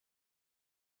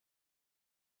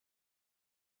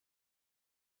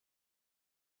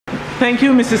Thank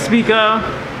you, Mr. Speaker.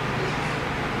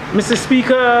 Mr.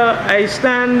 Speaker, I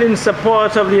stand in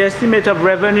support of the estimate of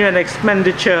revenue and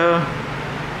expenditure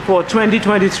for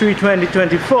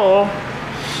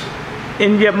 2023-2024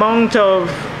 in the amount of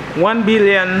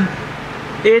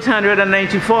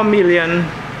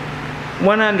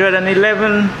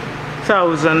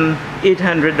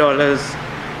 $1,894,111,800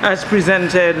 as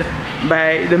presented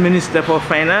by the Minister for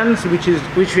Finance, which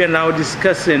we are now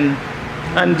discussing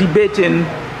and debating.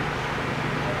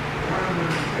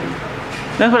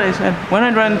 That's what I said,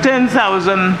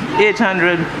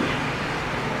 110,800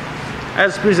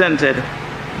 as presented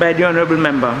by the Honorable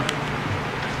Member.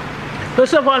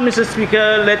 First of all, Mr.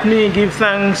 Speaker, let me give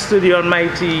thanks to the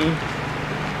Almighty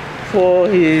for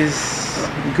His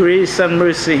grace and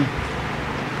mercy.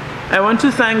 I want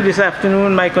to thank this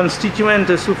afternoon my constituent,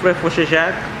 Soufre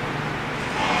Foshejak,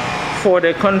 for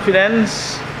their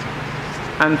confidence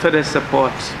and for their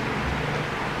support.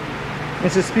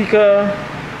 Mr. Speaker,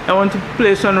 I want to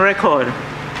place on record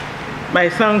my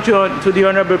thanks to the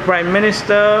Honorable Prime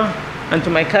Minister and to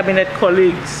my cabinet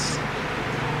colleagues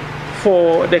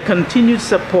for their continued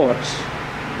support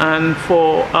and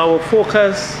for our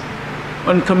focus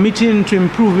on committing to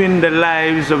improving the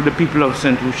lives of the people of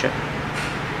St. Lucia.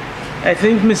 I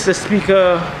think, Mr.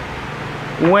 Speaker,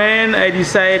 when I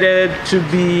decided to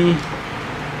be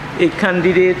a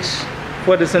candidate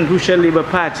for the St. Lucia Labour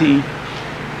Party,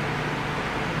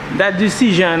 that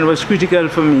decision was critical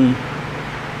for me.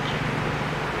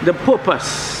 The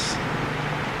purpose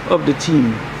of the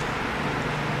team.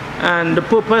 And the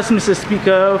purpose, Mr.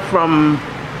 Speaker, from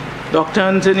Dr.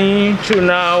 Anthony to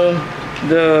now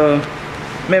the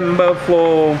member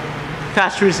for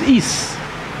Castries East,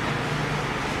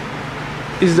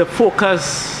 is the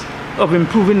focus of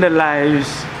improving the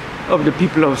lives of the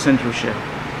people of St. Lucia.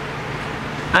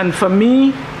 And for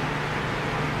me,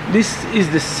 this is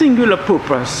the singular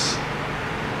purpose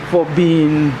for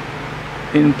being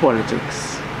in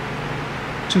politics: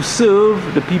 to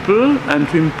serve the people and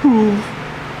to improve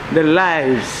the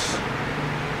lives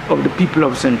of the people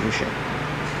of St. Lucia.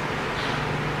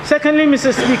 Secondly,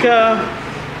 Mr. Speaker,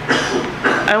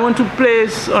 I want to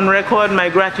place on record my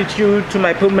gratitude to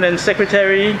my permanent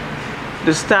secretary,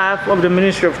 the staff of the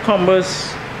Ministry of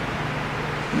Commerce,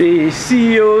 the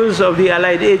CEOs of the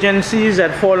allied agencies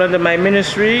that fall under my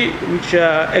ministry, which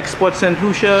are Export St.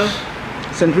 Lucia,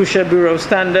 St. Lucia Bureau of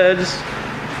Standards,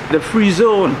 the Free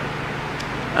Zone,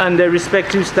 and their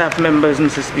respective staff members,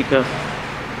 Mr. Speaker.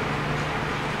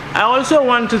 I also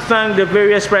want to thank the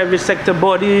various private sector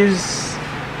bodies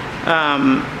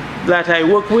that I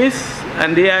work with,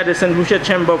 and they are the St. Lucia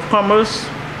Chamber of Commerce,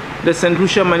 the St.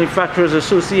 Lucia Manufacturers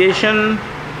Association,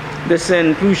 the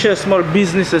St. Lucia Small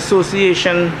Business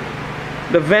Association,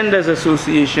 the Vendors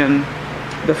Association,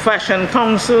 the Fashion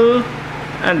Council,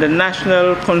 and the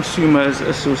National Consumers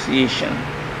Association.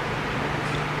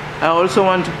 I also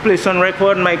want to place on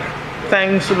record my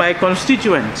thanks to my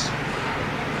constituents,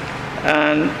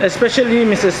 and especially,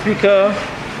 Mr. Speaker,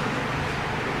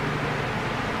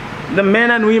 the men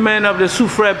and women of the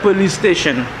Soufre Police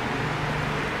Station,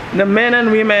 the men and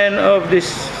women of the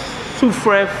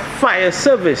Soufre Fire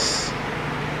Service,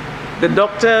 the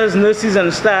doctors, nurses,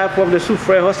 and staff of the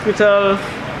Soufre Hospital,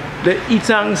 the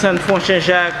Itangs and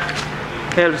Fonchejak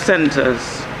Health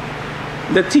Centers,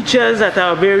 the teachers at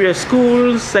our various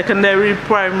schools, secondary,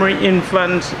 primary,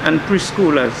 infant, and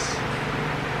preschoolers,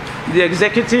 the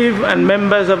executive and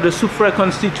members of the Soufre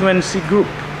constituency group,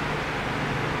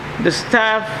 the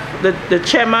staff, the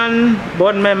chairman,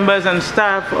 board members, and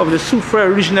staff of the Soufre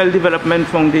Regional Development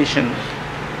Foundation,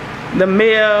 the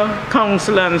mayor,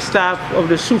 council, and staff of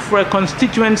the Soufre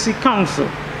Constituency Council,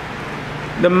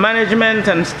 the management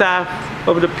and staff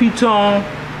of the Piton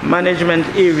Management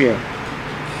Area,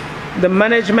 the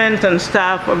management and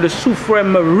staff of the Soufre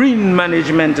Marine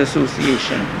Management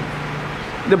Association,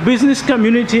 the business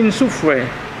community in Soufre,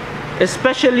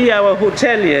 especially our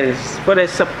hoteliers, for their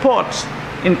support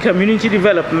in community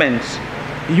development,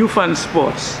 youth and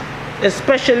sports,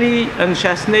 especially in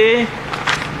Chasnay,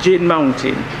 Jade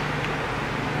Mountain.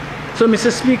 So,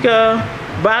 Mr. Speaker,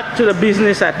 back to the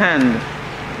business at hand.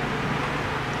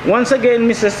 Once again,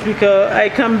 Mr. Speaker, I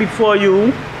come before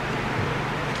you,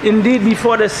 indeed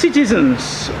before the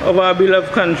citizens of our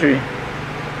beloved country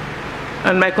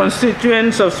and my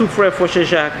constituents of Soufre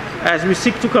Foshejak, as we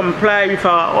seek to comply with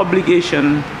our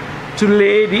obligation to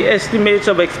lay the estimates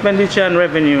of expenditure and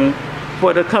revenue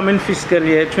for the coming fiscal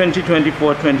year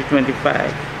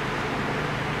 2024-2025.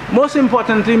 Most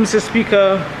importantly, Mr.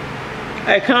 Speaker,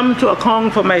 I come to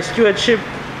account for my stewardship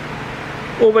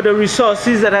over the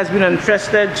resources that has been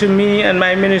entrusted to me and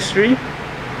my ministry,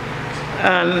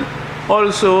 and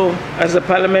also as a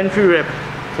parliamentary rep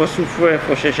for Soufrière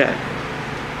for Cheshire.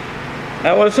 I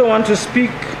also want to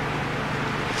speak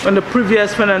on the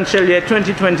previous financial year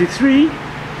 2023,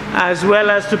 as well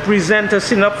as to present a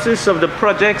synopsis of the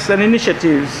projects and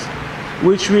initiatives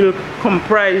which will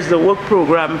comprise the work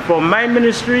program for my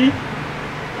ministry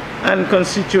and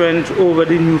constituent over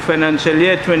the new financial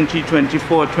year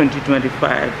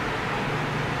 2024-2025.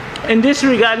 In this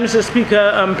regard, Mr.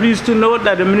 Speaker, I'm pleased to note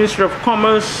that the Ministry of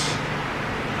Commerce,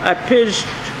 at page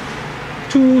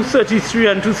 233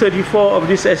 and 234 of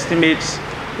these estimates,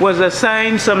 was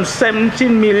assigned some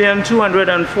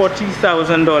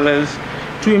 $17,240,000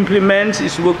 to implement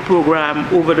its work program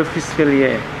over the fiscal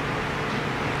year.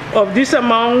 Of this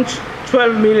amount,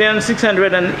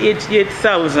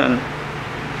 $12,688,000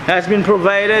 has been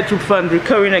provided to fund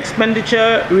recurring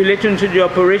expenditure relating to the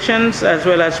operations as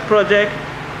well as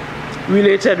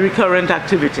project-related recurrent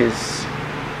activities.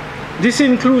 This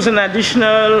includes an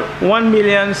additional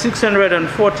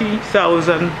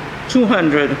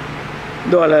 $1,640,200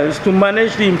 to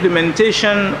manage the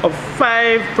implementation of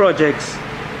 5 projects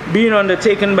being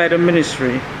undertaken by the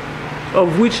ministry,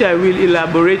 of which I will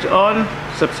elaborate on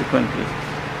subsequently.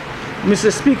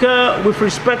 Mr. Speaker, with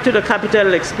respect to the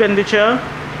capital expenditure,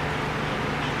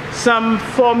 some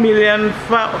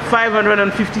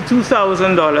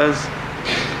 $4,552,000,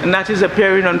 and that is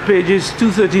appearing on pages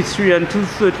 233 and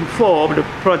 234 of the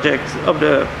projects of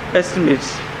the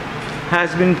estimates,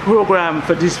 has been programmed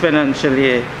for this financial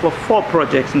year for 4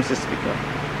 projects, Mr. Speaker.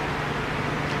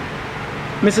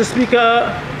 Mr.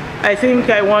 Speaker, I think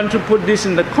I want to put this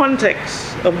in the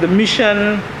context of the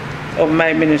mission of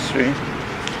my ministry.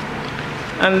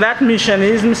 And that mission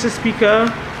is, Mr. Speaker,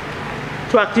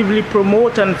 to actively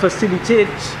promote and facilitate,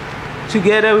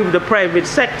 together with the private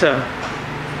sector,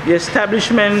 the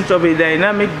establishment of a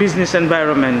dynamic business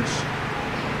environment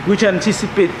which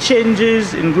anticipates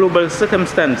changes in global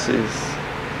circumstances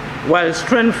while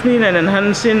strengthening and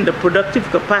enhancing the productive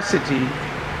capacity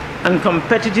and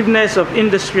competitiveness of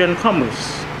industry and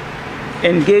commerce,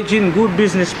 engaging good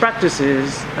business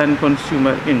practices and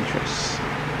consumer interests.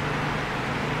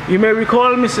 You may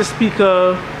recall, Mr.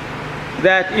 Speaker,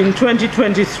 that in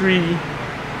 2023,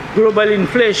 global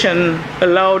inflation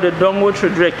allowed a downward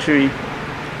trajectory,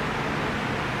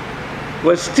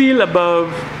 was still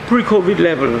above pre-COVID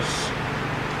levels.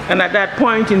 And at that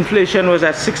point, inflation was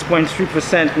at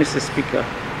 6.3%, Mr. Speaker.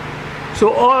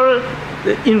 So all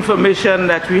the information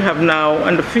that we have now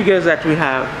and the figures that we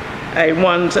have, I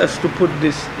want us to put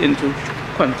this into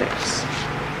context.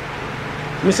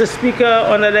 Mr. Speaker,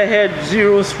 under the head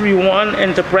 031,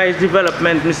 Enterprise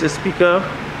Development, Mr. Speaker,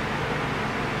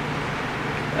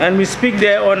 and we speak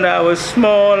there on our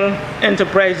small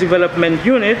enterprise development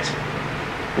unit,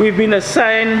 we've been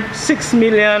assigned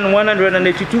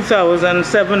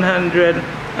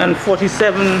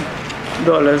 $6,182,747,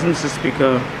 Mr.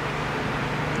 Speaker,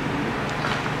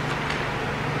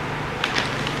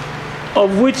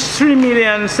 of which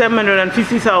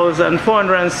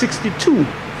 $3,750,462,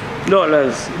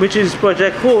 which is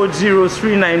project code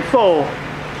 0394,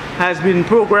 has been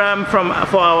programmed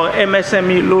for our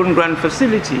MSME loan grant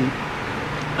facility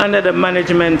under the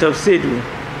management of SEDU,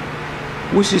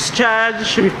 which is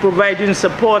charged with providing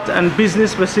support and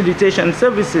business facilitation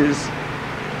services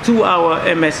to our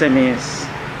MSMEs.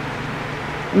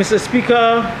 Mr.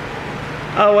 Speaker,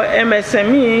 our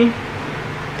MSME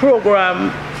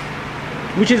program,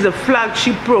 which is a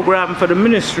flagship program for the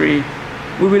ministry,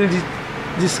 we will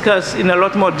discuss in a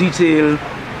lot more detail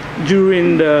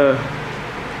during the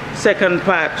second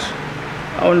part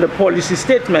on the policy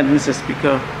statement, Mr.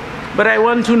 Speaker. But I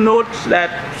want to note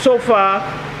that so far,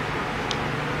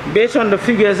 based on the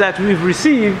figures that we've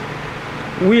received,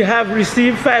 we have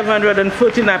received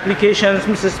 514 applications,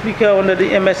 Mr. Speaker, under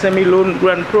the MSME loan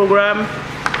grant program.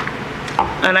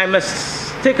 And I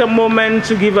must take a moment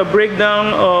to give a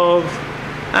breakdown of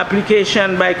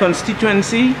application by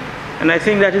constituency, and I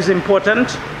think that is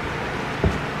important.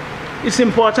 It's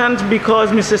important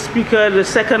because, Mr. Speaker, the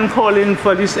second call-in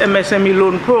for this MSME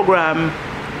loan program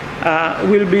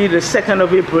will be the 2nd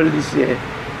of April this year.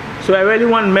 So I really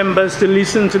want members to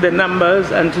listen to the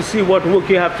numbers and to see what work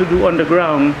you have to do on the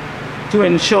ground to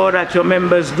ensure that your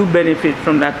members do benefit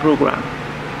from that program.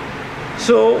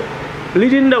 So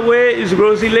leading the way is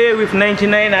Rosilé with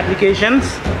 99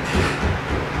 applications,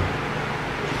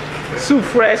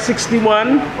 Soufrière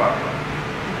 61,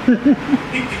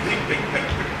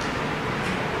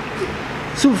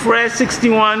 Soufrière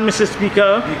 61, Mr.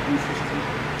 Speaker,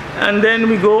 and then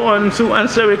we go on to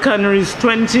Ansari Canaries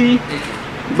 20,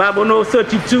 Babono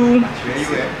 32,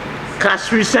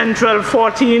 Castries Central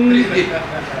 14,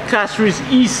 Castries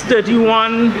East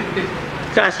 31,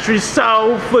 Castries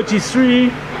South 43,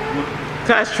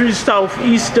 Castries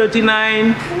Southeast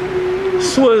 39,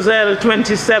 Swazel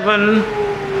 27,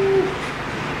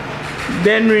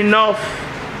 Dennery North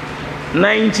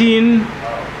 19,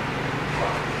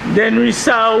 Dennery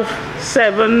South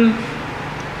 7,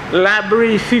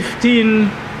 Labrie 15,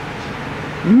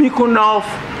 Mico North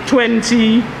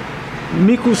 20,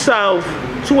 Mico South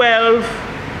 12,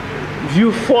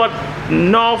 Beaufort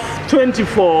North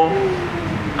 24,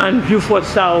 and Beaufort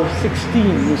South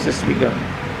 16, Mr. Speaker.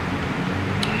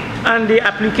 And the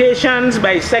applications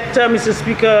by sector, Mr.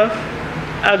 Speaker: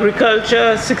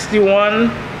 agriculture 61,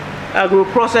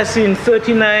 agro-processing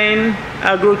 39,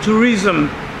 agro-tourism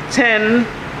 10,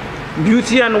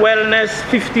 beauty and wellness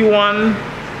 51,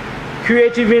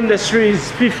 creative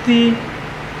industries 50,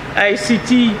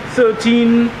 ICT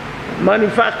 13,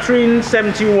 manufacturing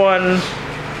 71,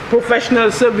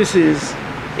 professional services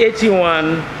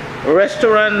 81,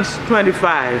 restaurants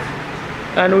 25,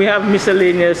 and we have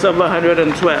miscellaneous of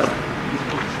 112.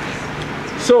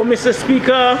 So, Mr.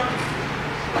 Speaker,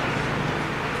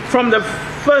 from the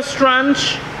first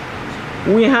tranche,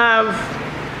 we have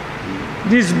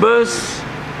disbursed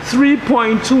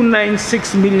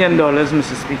 $3.296 million,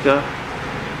 Mr. Speaker,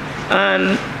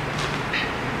 and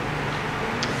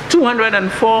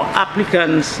 204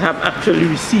 applicants have actually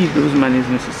received those monies,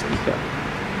 Mr. Speaker.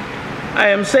 I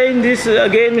am saying this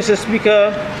again, Mr.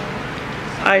 Speaker.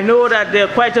 I know that there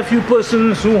are quite a few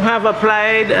persons who have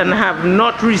applied and have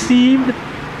not received,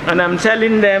 and I'm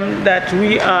telling them that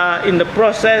we are in the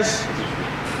process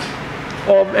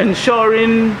of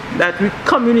ensuring that we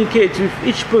communicate with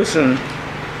each person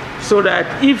so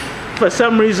that if for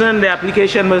some reason the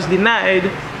application was denied,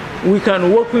 we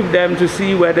can work with them to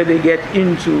see whether they get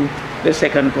into the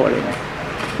second calling.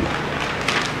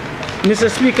 Mr.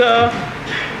 Speaker,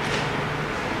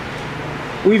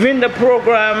 within the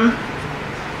program,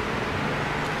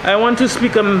 I want to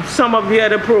speak on some of the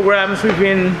other programs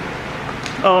within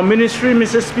our ministry,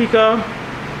 Mr. Speaker.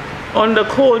 Under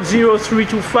code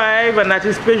 0325, and that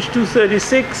is page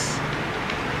 236,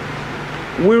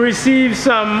 we received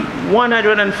some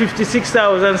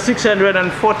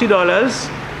 $156,640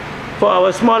 for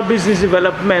our Small Business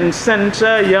Development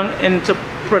Center Young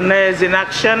Entrepreneurs in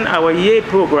Action, our YEA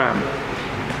program.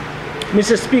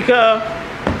 Mr. Speaker,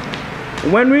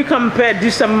 when we compare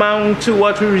this amount to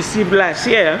what we received last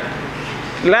year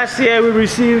we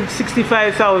received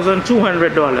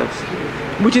 $65,200,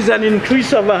 which is an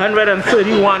increase of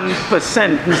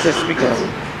 131%, Mr. Speaker.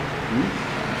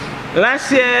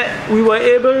 Last year, we were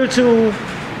able to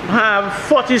have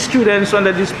 40 students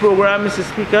under this program, Mr.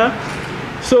 Speaker.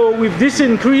 So with this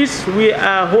increase, we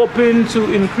are hoping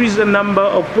to increase the number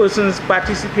of persons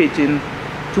participating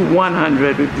to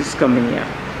 100 with this coming year.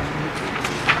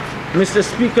 Mr.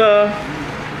 Speaker,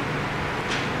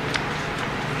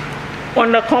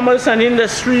 under commerce and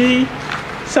industry,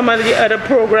 some of the other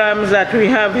programs that we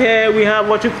have here, we have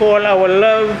what we call our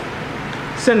Love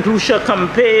St. Lucia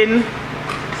campaign,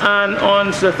 and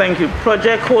on, so thank you,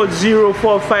 project code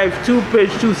 0452,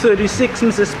 page 236,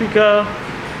 Mr. Speaker,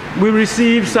 we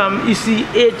received some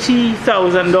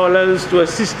 $80,000 to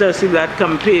assist us in that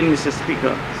campaign, Mr.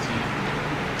 Speaker.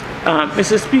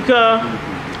 Mr. Speaker,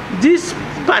 this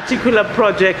particular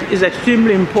project is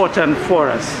extremely important for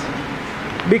us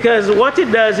because what it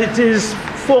does, it is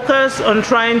focus on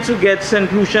trying to get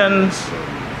St. Lucians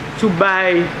to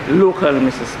buy local,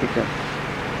 Mr. Speaker.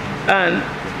 And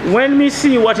when we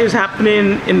see what is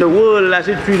happening in the world as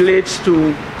it relates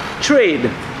to trade,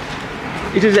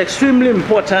 it is extremely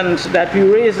important that we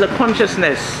raise the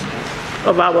consciousness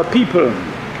of our people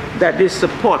that they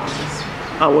support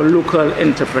our local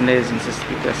entrepreneurs, Mr.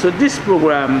 Speaker. So this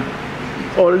program,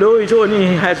 although it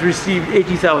only has received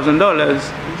 $80,000,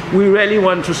 we really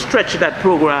want to stretch that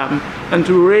program and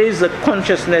to raise the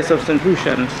consciousness of St.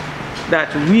 Lucians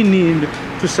that we need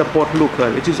to support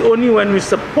local. It is only when we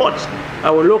support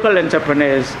our local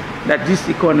entrepreneurs that this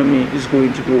economy is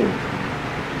going to grow.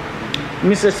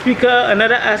 Mr. Speaker,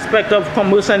 another aspect of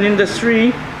commerce and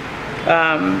industry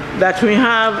that we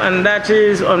have, and that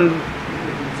is on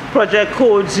project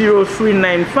code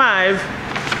 0395,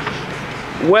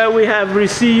 where we have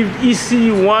received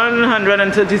EC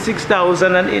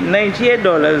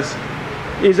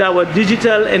 $136,098, is our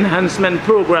digital enhancement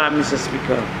program, Mr.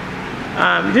 Speaker.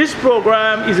 This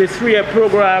program is a 3-year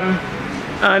program,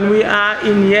 and we are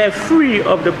in year 3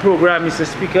 of the program, Mr.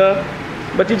 Speaker.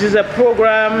 But it is a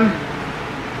program,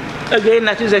 again,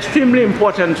 that is extremely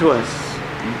important to us,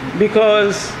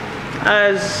 because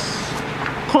as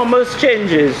commerce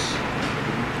changes,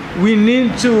 we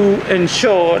need to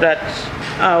ensure that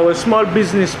our small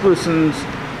business persons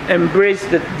embrace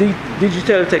the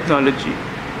digital technology,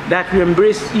 that we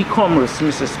embrace e-commerce,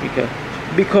 Mr. Speaker,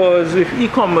 because with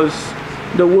e-commerce,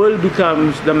 the world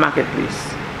becomes the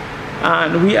marketplace.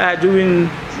 And we are doing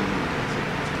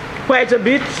quite a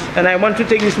bit, and I want to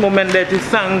take this moment there to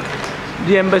thank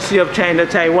the Embassy of China,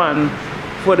 Taiwan,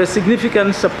 for the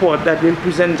significant support that they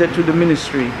presented to the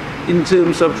ministry in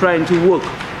terms of trying to work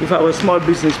with our small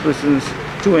business persons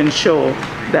to ensure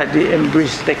that they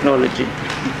embrace technology.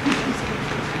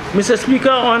 Mr. Speaker,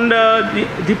 on the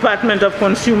Department of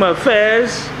Consumer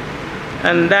Affairs,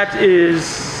 and that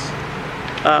is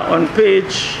on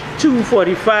page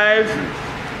 245,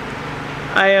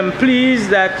 I am pleased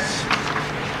that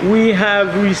we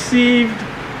have received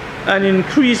an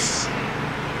increase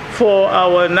for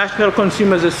our National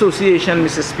Consumers Association,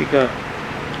 Mr. Speaker.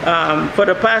 For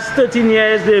the past 13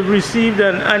 years, they've received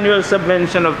an annual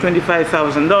subvention of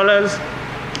 $25,000.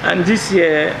 And this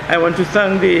year, I want to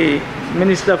thank the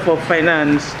Minister for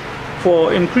Finance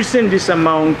for increasing this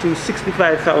amount to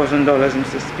 $65,000,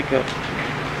 Mr. Speaker.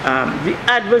 The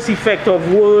adverse effect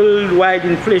of worldwide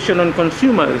inflation on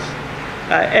consumers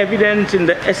are evident in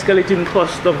the escalating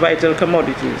cost of vital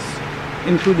commodities,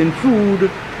 including food,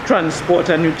 transport,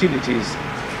 and utilities.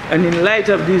 And in light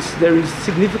of this, there is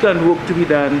significant work to be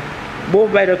done,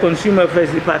 both by the Consumer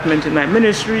Affairs Department in my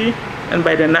ministry and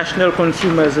by the National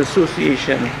Consumers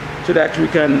Association, so that we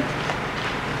can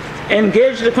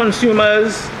engage the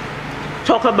consumers,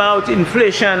 talk about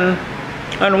inflation,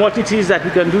 and what it is that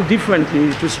we can do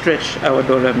differently to stretch our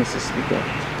dollar, Mr. Speaker.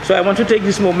 So I want to take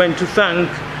this moment to thank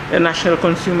the National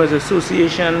Consumers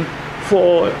Association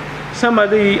for some of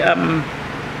the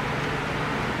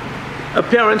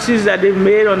appearances that they've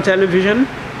made on television.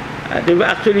 They've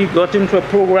actually got into a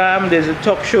program, there's a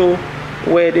talk show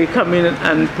where they come in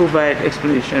and provide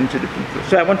explanation to the people.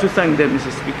 So I want to thank them,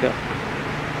 Mr. Speaker.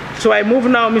 So I move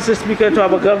now, Mr. Speaker, to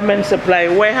our government supply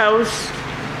warehouse.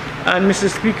 And Mr.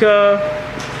 Speaker,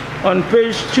 on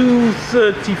page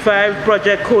 235,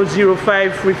 project code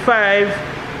 0535,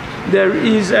 there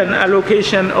is an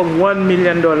allocation of $1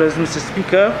 million, Mr.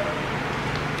 Speaker.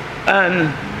 And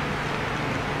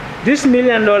this $1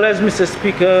 million, Mr.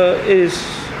 Speaker, is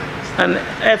an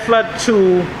effort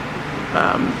to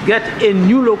get a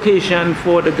new location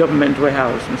for the government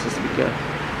warehouse, Mr. Speaker.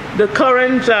 The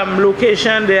current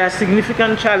location, there are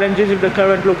significant challenges with the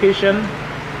current location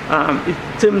in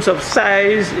terms of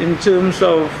size, in terms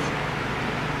of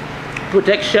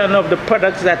protection of the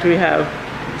products that we have.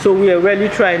 So we are really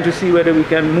trying to see whether we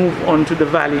can move on to the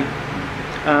valley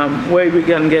where we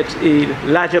can get a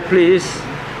larger place,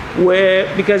 where,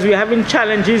 because we're having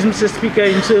challenges, Mr. Speaker,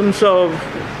 in terms of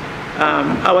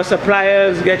our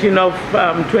suppliers getting off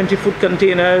 20-foot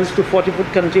containers to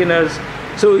 40-foot containers.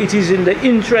 So it is in the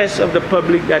interest of the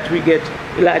public that we get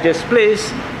a larger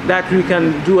space, that we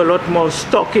can do a lot more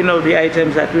stocking of the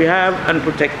items that we have and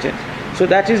protect it. So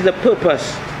that is the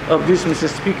purpose of this, Mr.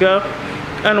 Speaker.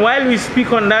 And while we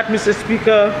speak on that, Mr.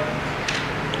 Speaker,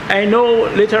 I know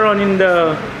later on in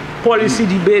the policy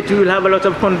debate we will have a lot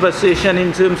of conversation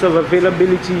in terms of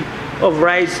availability of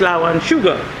rice, flour, and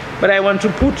sugar. But I want to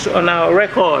put on our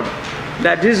record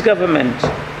that this government,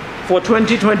 for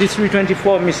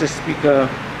 2023-24, Mr. Speaker,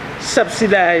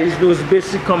 subsidized those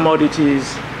basic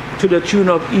commodities to the tune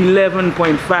of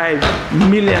 $11.5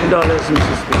 million,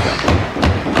 Mr. Speaker.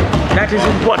 That is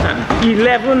important.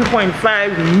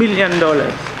 $11.5 million.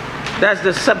 That's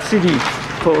the subsidy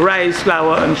for rice,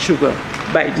 flour, and sugar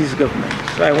by this government.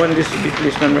 So I want this to be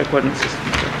placed on record, Mr.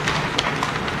 Speaker.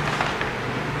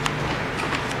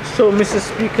 So, Mr.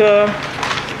 Speaker,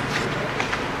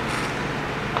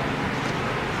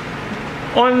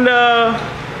 on the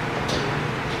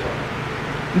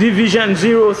Division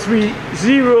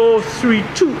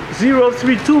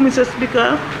 032, Mr.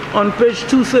 Speaker, on page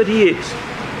 238,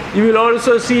 you will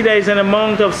also see there is an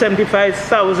amount of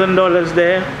 $75,000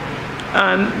 there.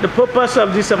 And the purpose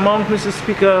of this amount, Mr.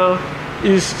 Speaker,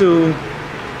 is to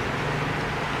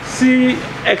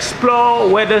explore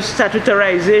whether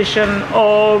statutarization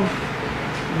of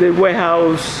the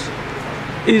warehouse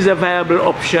is a viable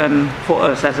option for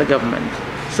us as a government.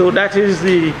 So that is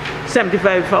the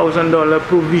 $75,000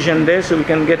 provision there, so we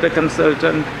can get a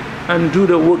consultant and do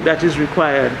the work that is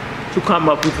required to come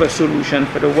up with a solution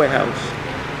for the warehouse.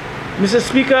 Mr.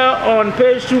 Speaker, on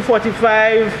page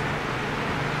 245,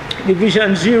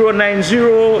 Division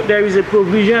 090, there is a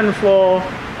provision for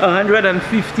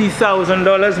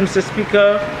 $150,000, Mr.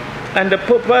 Speaker, and the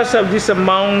purpose of this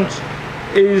amount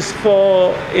is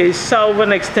for a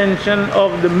southern extension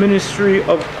of the Ministry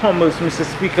of Commerce, Mr.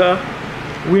 Speaker.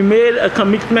 We made a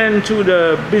commitment to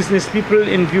the business people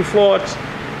in Beaufort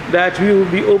that we will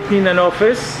be opening an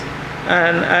office,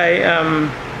 and I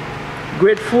am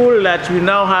grateful that we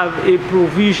now have a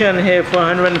provision here for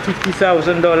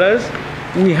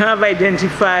 $150,000. We have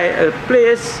identified a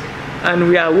place, and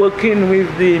we are working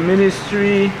with the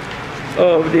Ministry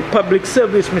of the Public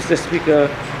Service, Mr. Speaker,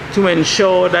 to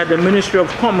ensure that the Ministry of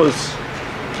Commerce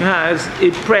has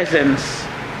a presence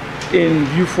in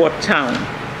Beaufort Town.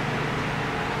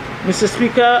 Mr.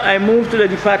 Speaker, I move to the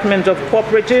Department of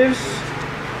Cooperatives,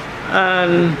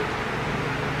 and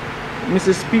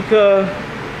Mr. Speaker,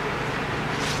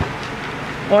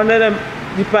 under the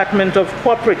Department of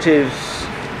Cooperatives,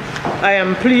 I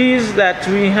am pleased that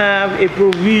we have a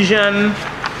provision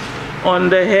on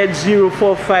the head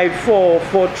 0454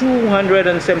 for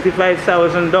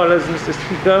 $275,000, Mr.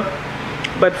 Speaker.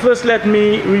 But first let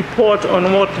me report on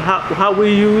how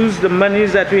we use the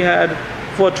monies that we had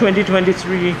for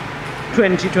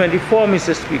 2023-2024,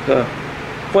 Mr. Speaker.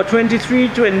 For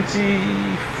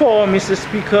 23-24, Mr.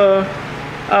 Speaker,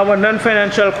 our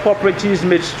non-financial cooperatives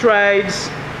made strides,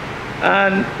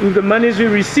 and with the monies we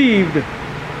received,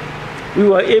 we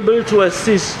were able to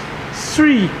assist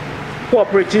 3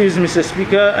 cooperatives, Mr.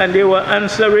 Speaker, and they were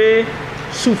ancillary,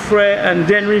 soufre, and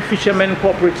Dennery fishermen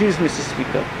cooperatives, Mr.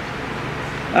 Speaker.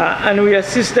 And we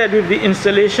assisted with the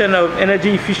installation of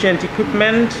energy efficient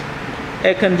equipment,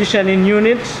 air conditioning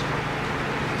units,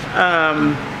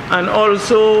 and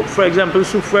also, for example,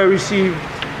 soufre received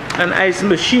an ice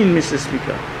machine, Mr.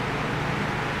 Speaker.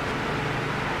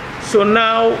 So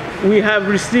now we have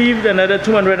received another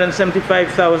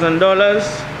 $275,000,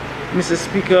 Mr.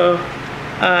 Speaker,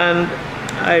 and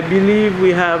I believe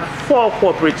we have 4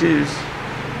 cooperatives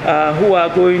who are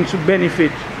going to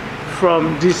benefit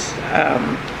from this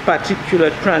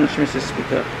particular tranche, Mr.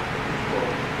 Speaker.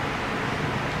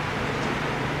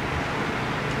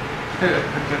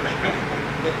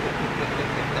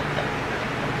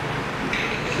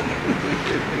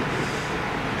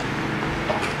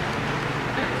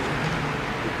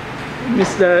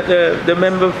 The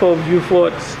member for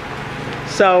Beaufort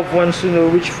South wants to know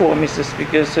which 4, Mr.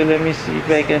 Speaker, so let me see if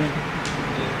I can.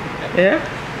 Yeah?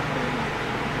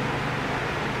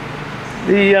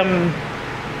 The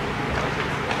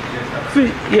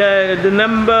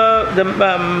number,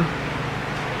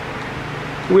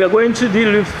 we are going to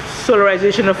deal with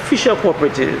solarization of fisher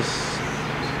cooperatives.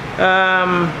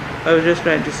 I was just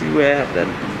trying to see where I have that.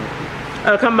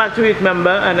 I'll come back to it, member,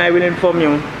 and I will inform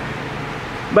you.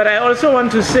 But I also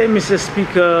want to say, Mr.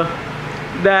 Speaker,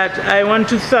 that I want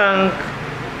to thank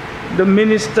the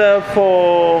Minister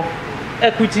for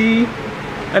Equity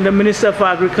and the Minister for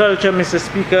Agriculture, Mr.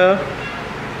 Speaker.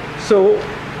 So,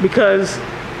 because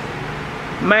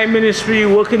my ministry,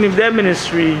 working with their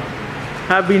ministry,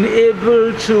 have been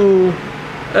able to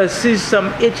assist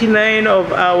some 89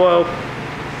 of our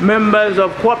members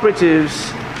of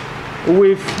cooperatives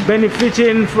with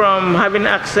benefiting from having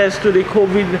access to the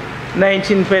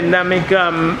COVID-19 pandemic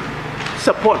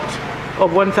support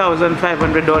of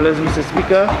 $1,500, Mr.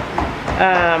 Speaker.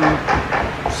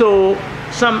 So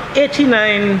some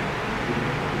 89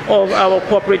 of our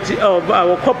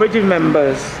cooperative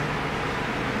members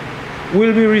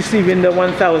will be receiving the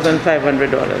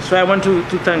 $1,500. So I want to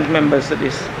thank members for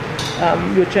this.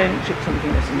 You're trying to check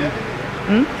something else.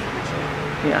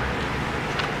 Yeah.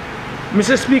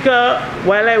 Mr. Speaker,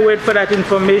 while I wait for that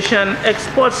information,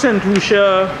 Export St.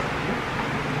 Lucia,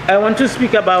 I want to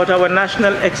speak about our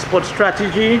national export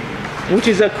strategy, which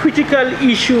is a critical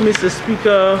issue, Mr.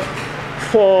 Speaker,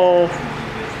 for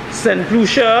St.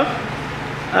 Lucia.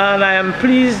 And I am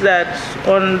pleased that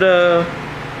on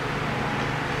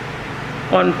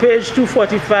page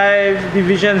 245,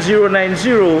 division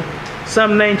 090,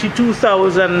 some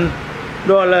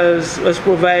 $92,000 was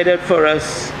provided for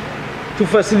us to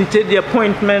facilitate the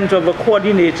appointment of a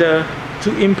coordinator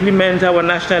to implement our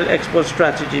national export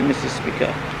strategy, Mr.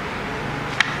 Speaker.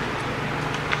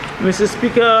 Mr.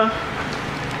 Speaker,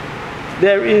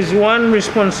 there is one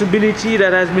responsibility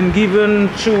that has been given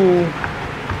to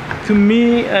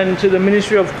me and to the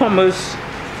Ministry of Commerce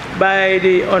by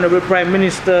the Honorable Prime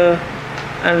Minister,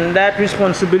 and that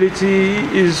responsibility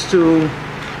is to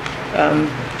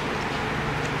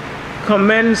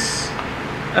commence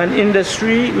an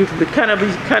industry with the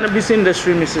cannabis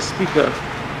industry, Mr. Speaker.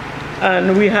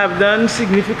 And we have done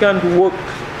significant work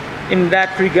in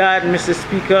that regard, Mr.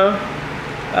 Speaker.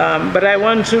 But I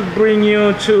want to bring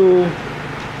you to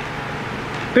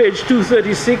page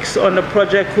 236 on the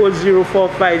project code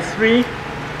 0453,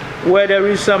 where there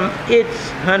is some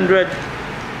 $800,000,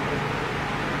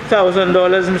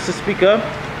 Mr. Speaker.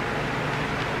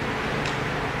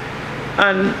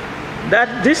 And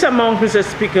That this amount, Mr.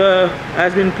 Speaker,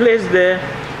 has been placed there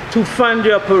to fund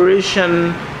the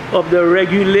operation of the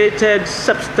Regulated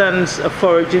Substance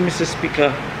Authority, Mr.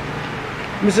 Speaker.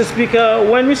 Mr. Speaker,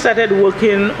 when we started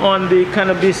working on the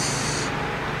cannabis,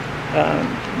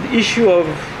 the issue of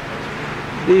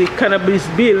the cannabis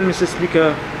bill, Mr.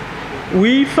 Speaker,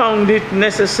 we found it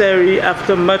necessary,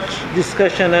 after much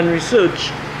discussion and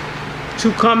research,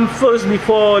 to come first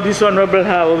before this Honorable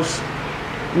House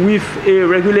with a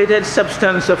Regulated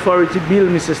Substance Authority bill,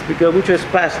 Mr. Speaker, which was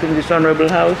passed in this Honorable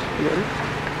House.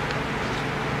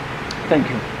 Thank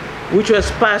you. Which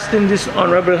was passed in this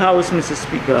Honorable House, Mr.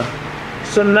 Speaker.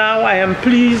 So now I am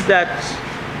pleased that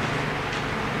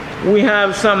we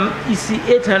have some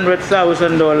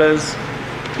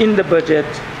 $800,000 in the budget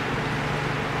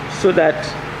so that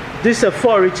this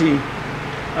authority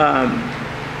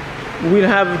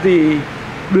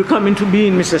will come into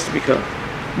being, Mr. Speaker.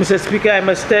 Mr. Speaker, I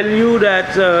must tell you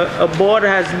that a board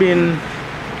has been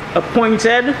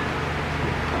appointed,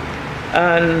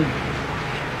 and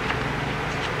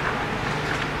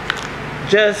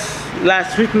just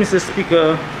last week, Mr.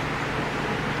 Speaker,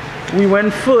 we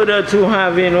went further to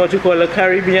having what you call a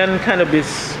Caribbean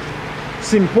Cannabis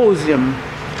Symposium,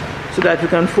 so that we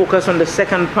can focus on the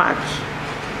second part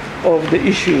of the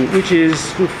issue, which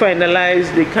is to finalize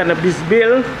the cannabis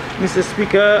bill, Mr.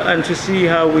 Speaker, and to see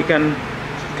how we can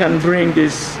bring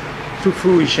this to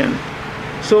fruition.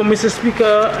 So, Mr.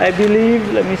 Speaker, I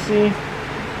believe, let me see.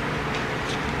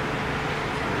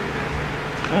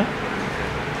 Huh?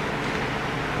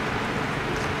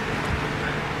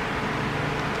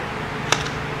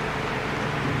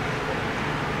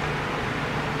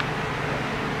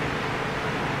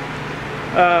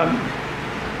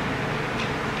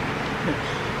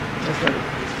 That's not it.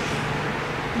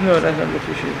 No, that's not the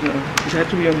fishes, no. It had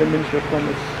to be on the Ministry of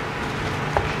Commerce.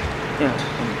 Yeah.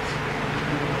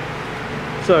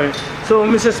 Sorry. So,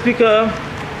 Mr. Speaker,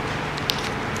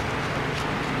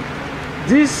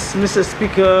 this, Mr.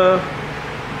 Speaker,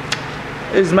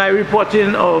 is my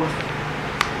reporting of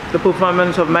the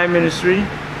performance of my ministry.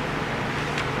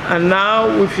 And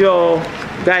now, with your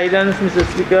guidance, Mr.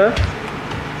 Speaker,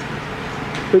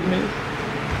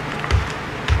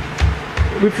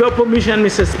 with your permission,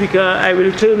 Mr. Speaker, I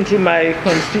will turn to my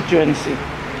constituency.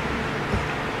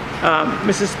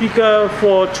 Mr. Speaker,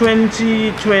 for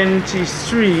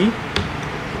 2023,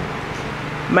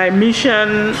 my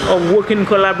mission of working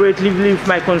collaboratively with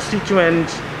my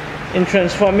constituents in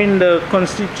transforming the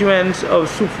constituents of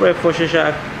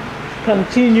Soufrière-Fonchechak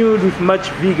continued with much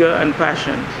vigor and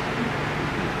passion.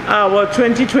 Our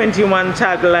 2021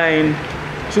 tagline,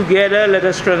 "Together, let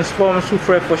us transform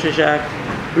Soufrière-Fonchechak,"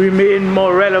 remain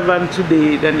more relevant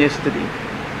today than yesterday.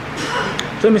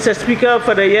 So, Mr. Speaker,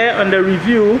 for the year under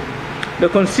review, the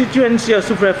constituency of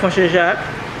Soufrière-Fonchechak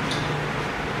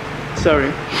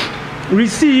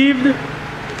received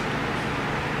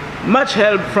much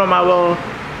help from our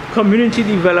community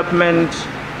development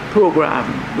program,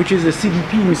 which is the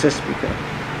CDP, Mr. Speaker.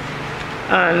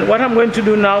 And what I'm going to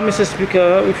do now, Mr.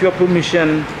 Speaker, with your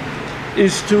permission,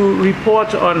 is to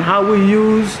report on how we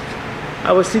used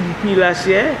our CDP last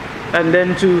year, and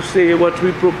then to say what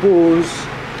we propose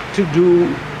to do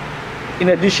in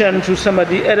addition to some of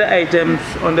the other items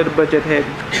under the budget head,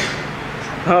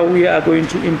 how we are going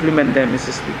to implement them,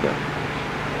 Mr. Speaker.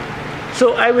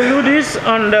 So I will do this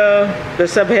under the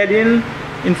subheading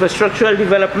Infrastructural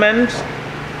Development,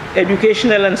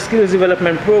 Educational and Skills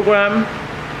Development Program,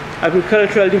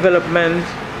 Agricultural Development,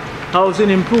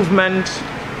 Housing Improvement,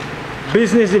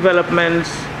 Business Development,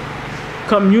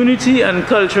 Community and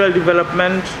Cultural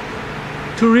Development,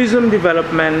 Tourism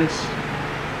Development,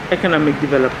 Economic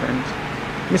Development.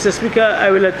 Mr. Speaker, I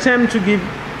will attempt to give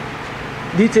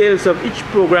details of each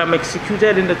program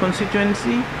executed in the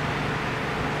constituency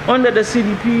under the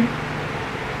CDP,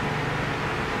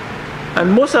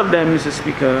 and most of them, Mr.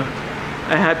 Speaker,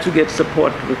 I had to get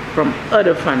support from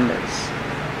other funders.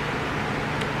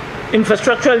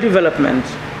 Infrastructural development.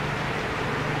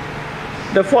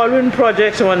 The following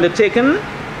projects are undertaken.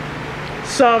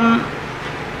 Some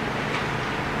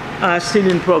are still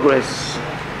in progress.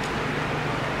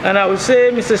 And I would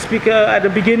say, Mr. Speaker, at the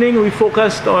beginning we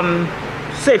focused on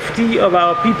safety of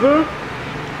our people,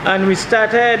 and we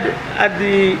started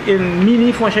in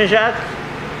Mini Fonchechak,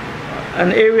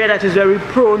 an area that is very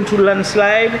prone to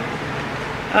landslide,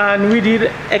 and we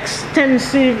did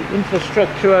extensive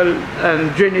infrastructural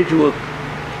and drainage work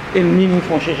in Mini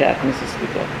Fonchechak, Mr.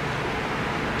 Speaker.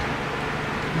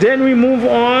 Then we move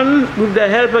on with the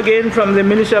help again from the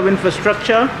Ministry of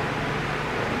Infrastructure.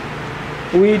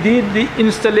 We did the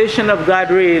installation of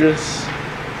guardrails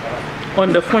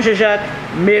on the Fonchechak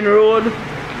Main Road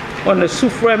on the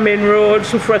Soufrière main road,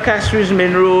 Soufrière Castries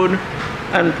main road,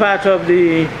 and part of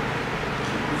the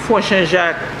Fort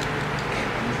Saint-Jacques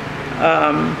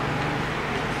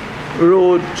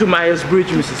road to Myers Bridge,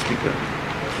 Mr. Speaker.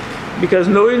 Because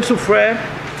knowing Soufrière,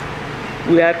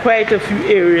 we had quite a few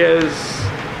areas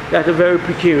that are very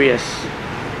precarious,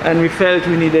 and we felt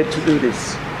we needed to do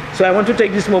this. So I want to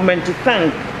take this moment to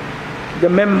thank the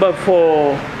member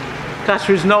for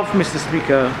Castries North, Mr.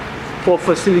 Speaker, for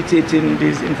facilitating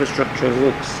these infrastructural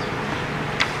works.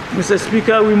 Mr.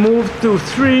 Speaker, we moved to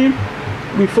 3.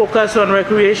 We focus on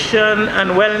recreation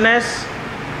and wellness.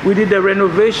 We did the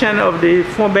renovation of the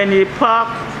Font-Bernier Park.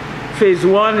 Phase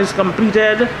 1 is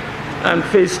completed, and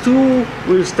Phase 2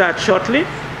 will start shortly.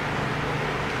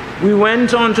 We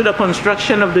went on to the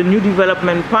construction of the new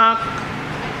development park,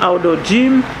 outdoor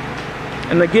gym,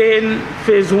 and again,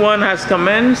 Phase 1 has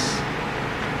commenced.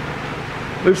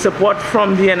 With support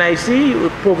from the NIC, we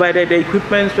provided the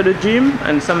equipment for the gym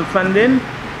and some funding.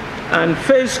 And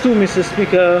Phase 2, Mr.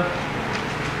 Speaker,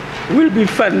 will be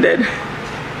funded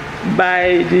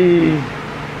by the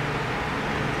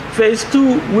Phase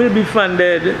 2 will be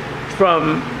funded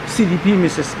from CDP,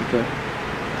 Mr. Speaker.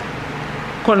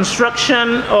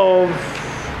 Construction of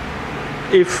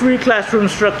a free classroom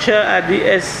structure at the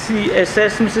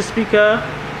SCSS, Mr. Speaker,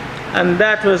 and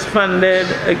that was funded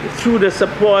through the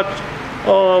support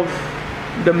of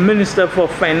the Minister for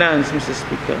Finance, Mr.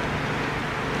 Speaker.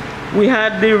 We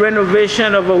had the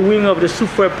renovation of a wing of the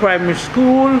Soufrière Primary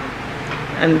School,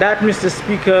 and that, Mr.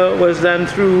 Speaker, was done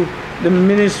through the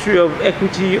Ministry of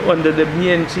Equity under the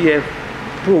BNTF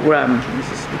program,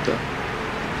 Mr. Speaker.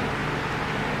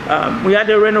 We had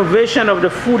the renovation of the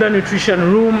food and nutrition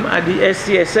room at the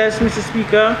SCSS, Mr.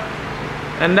 Speaker,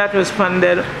 and that was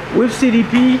funded with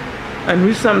CDP and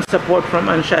with some support from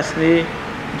Anshasne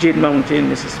Jade Mountain,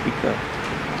 Mr. Speaker.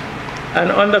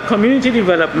 And on the community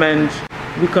development,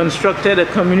 we constructed a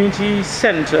community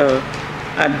center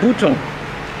at Bouton,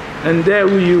 and there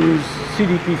we use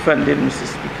CDP funding, Mr.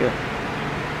 Speaker.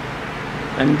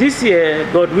 And this year,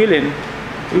 God willing,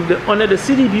 under the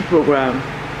CDP program,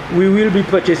 we will be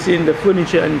purchasing the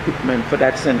furniture and equipment for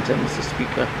that center, Mr.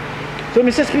 Speaker. So,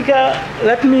 Mr. Speaker,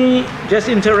 let me just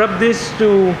interrupt this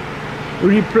to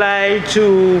reply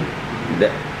to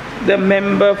the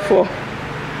member for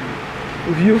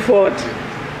Vieux-Fort,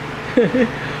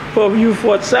 for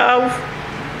Vieux-Fort South.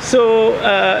 So,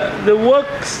 the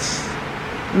works,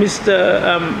 Mr.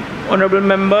 Honorable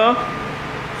Member,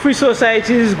 Free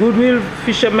Societies, Goodwill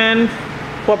Fishermen,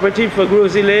 Cooperative for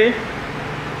Gros-Îlet,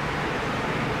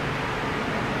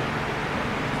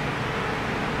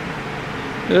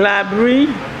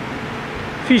 Labrie,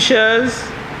 Fishers,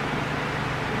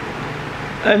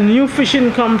 a new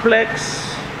fishing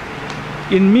complex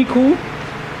in Miku,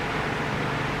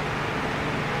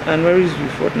 and where is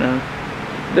Vieux-Fort now?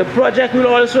 The project will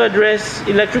also address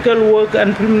electrical work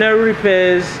and preliminary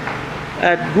repairs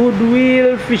at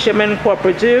Goodwill Fishermen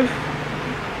Cooperative.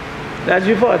 That's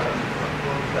Vieux-Fort?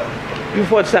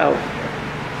 Vieux-Fort South.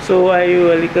 So are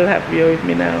you a little happier with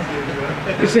me now?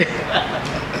 You see?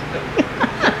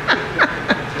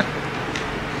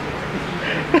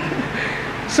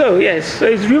 So yes, so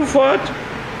it's Vieux-Fort,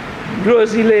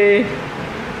 Gros-Îlet,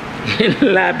 and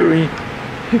Labrie.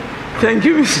 Thank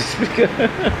you, Mr. Speaker.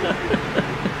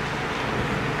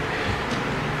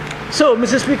 So,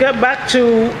 Mr. Speaker, back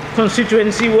to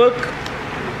constituency work.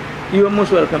 You are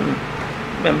most welcome,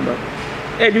 member.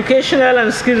 Educational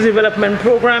and skills development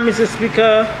program, Mr.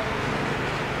 Speaker.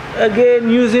 Again,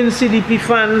 using CDP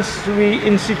funds, we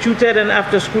instituted an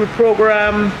after-school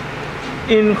program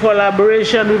in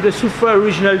collaboration with the Soufrière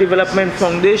Regional Development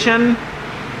Foundation,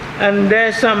 and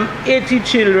there's some 80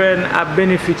 children are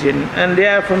benefiting, and they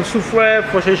are from Soufrière,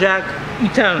 Fort Saint-Jacques,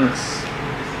 Etangs.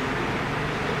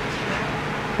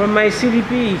 From my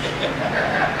CDP.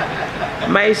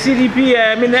 My CDP,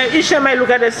 I mean, each time I look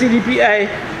at the CDP,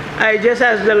 I just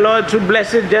ask the Lord to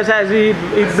bless it just as He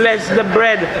blessed the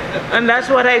bread. And that's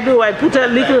what I do. I put a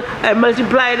little, I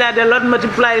multiply that, the Lord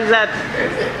multiplies that.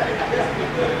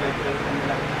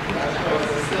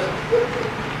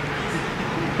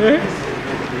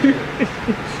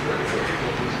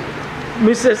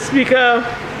 Mr. Speaker,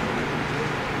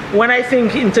 when I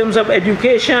think in terms of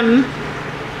education,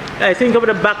 I think of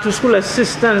the back-to-school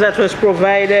assistance that was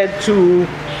provided to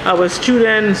our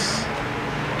students,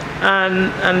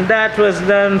 and that was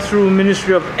done through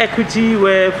Ministry of Equity,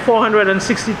 where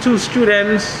 462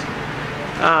 students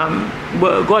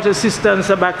got assistance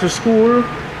back to school.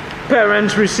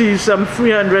 Parents received some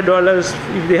 $300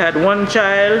 if they had one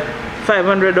child,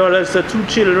 $500 for two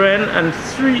children, and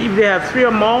if they have three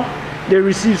or more, they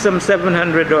received some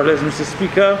 $700, Mr.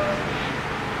 Speaker.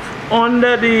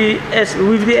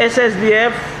 with the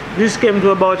SSDF, this came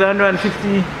to about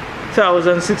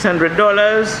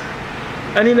 $150,600.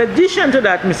 And in addition to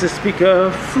that, Mr.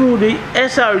 Speaker, through the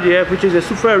SRDF, which is the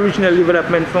Soufrière Regional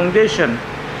Development Foundation,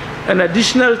 an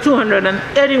additional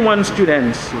 281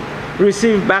 students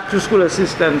received back-to-school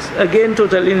assistance, again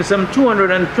totaling some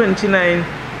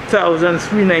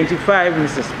 $229,395,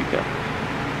 Mr. Speaker.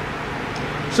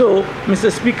 So,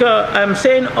 Mr. Speaker, I'm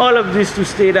saying all of this to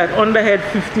state that under Head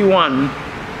 51,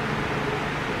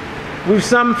 with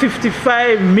some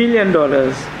 $55 million,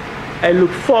 I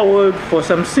look forward for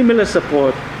some similar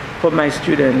support for my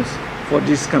students for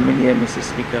this coming year, Mr.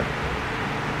 Speaker.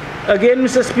 Again,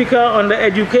 Mr. Speaker, on the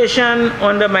education,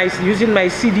 using my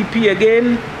CDP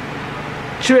again,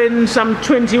 trained some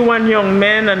 21 young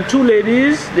men and 2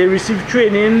 ladies. They received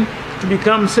training to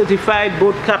become certified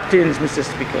boat captains, Mr.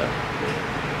 Speaker.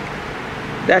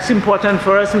 That's important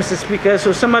for us, Mr. Speaker.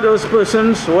 So some of those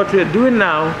persons, what we're doing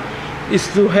now is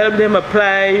to help them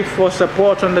apply for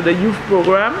support under the youth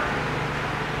program,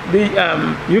 the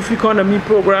youth economy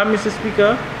program, Mr.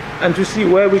 Speaker, and to see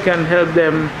where we can help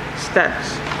them start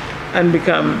and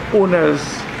become owners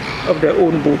of their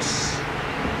own boats.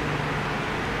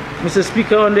 Mr.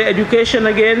 Speaker, on the education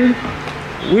again,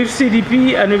 with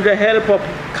CDP and with the help of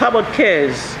Cabot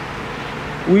Cares,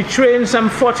 we trained some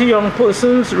 40 young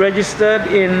persons registered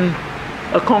in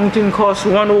Accounting Course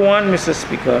 101, Mr.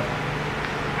 Speaker.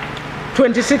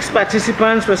 26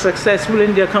 participants were successful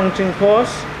in the accounting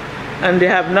course, and they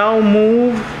have now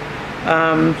moved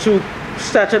to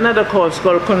start another course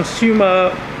called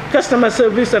Customer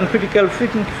Service and Critical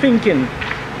Thinking,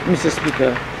 Mr.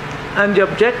 Speaker. And the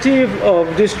objective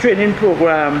of this training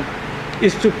program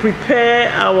is to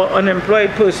prepare our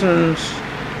unemployed persons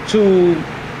to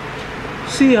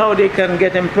see how they can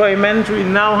get employment. We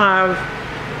now have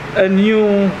a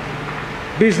new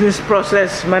business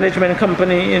process management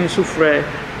company in Soufrière,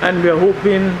 and we're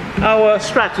hoping our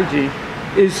strategy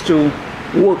is to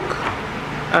work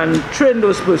and train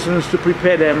those persons to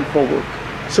prepare them for work.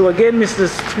 So again, Mr.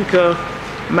 Speaker,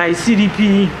 my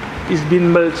CDP is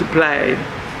being multiplied.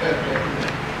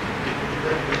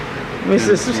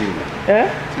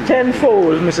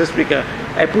 Tenfold, Mr. Speaker.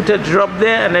 I put a drop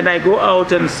there and then I go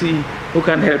out and see who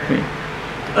can help me.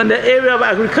 On the area of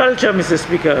agriculture, Mr.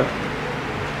 Speaker,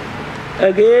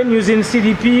 again, using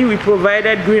CDP, we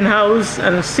provided greenhouse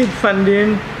and seed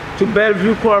funding to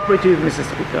Bellevue Cooperative, Mr.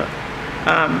 Speaker.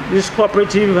 This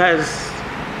cooperative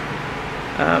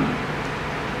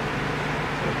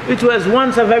it was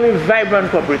once a very vibrant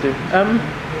cooperative.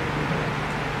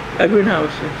 A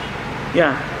greenhouse,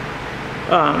 yeah.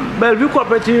 Bellevue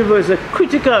Cooperative was a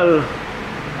critical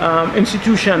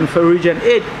institution for Region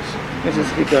 8, Mr.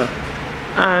 Speaker.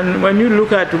 And when you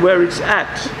look at where it's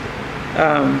at,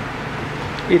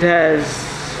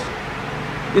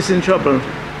 it's in trouble.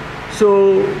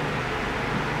 So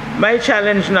my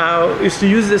challenge now is to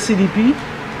use the CDP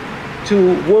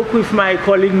to work with my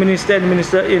colleague minister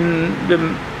in the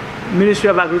Ministry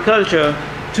of Agriculture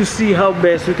to see how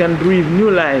best we can breathe new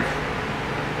life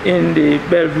in the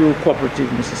Bellevue Cooperative,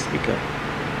 Mr. Speaker.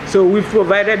 So we've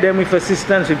provided them with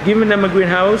assistance, we've given them a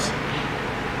greenhouse.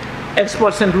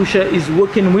 Export St. Lucia is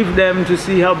working with them to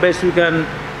see how best we can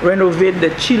renovate the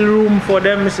chill room for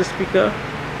them, Mr. Speaker.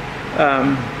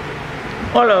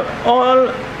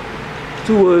 All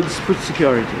towards food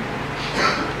security.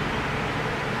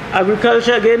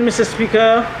 Agriculture again, Mr.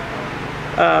 Speaker.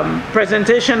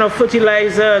 Presentation of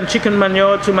fertilizer and chicken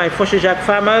manure to my Foshe-Jacques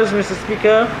farmers, Mr.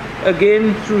 Speaker,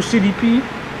 again through CDP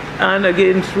and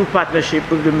again through partnership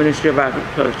with the Ministry of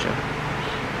Agriculture.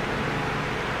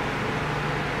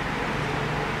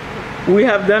 We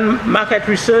have done market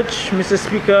research, Mr.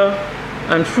 Speaker,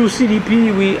 and through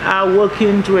CDP we are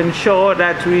working to ensure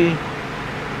that we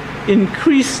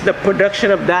increase the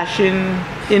production of dashing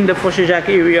in the Foshe-Jacques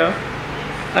area.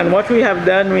 And what we have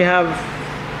done, we have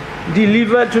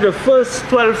delivered to the first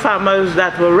 12 farmers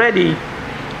that were ready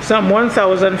some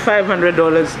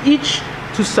 $1,500 each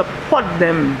to support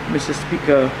them, Mr.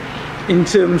 Speaker, in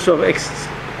terms of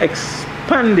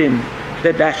expanding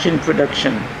the dashing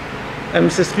production. And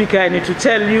Mr. Speaker, I need to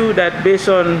tell you that based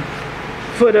on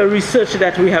further research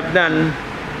that we have done,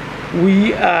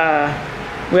 we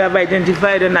have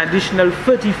identified an additional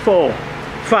 34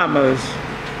 farmers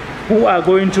who are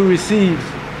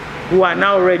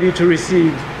now ready to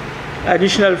receive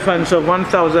additional funds of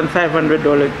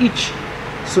 $1,500 each,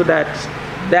 so that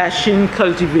dashing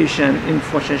cultivation in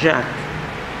Foshe-Jacques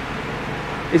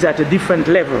is at a different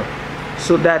level,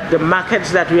 so that the markets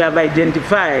that we have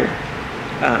identified,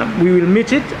 we will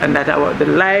meet it, and that the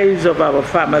lives of our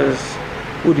farmers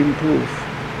would improve.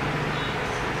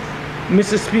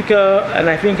 Mr. Speaker, and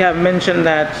I think I've mentioned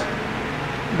that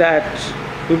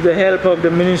with the help of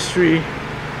the ministry,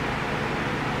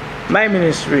 my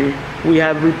ministry, we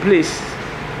have replaced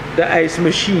the ice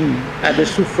machine at the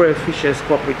Soufrière Fishers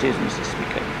Cooperatives, Mr.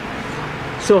 Speaker.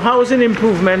 So housing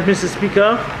improvement, Mr.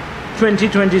 Speaker,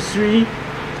 2023,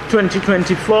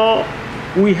 2024,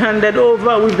 we handed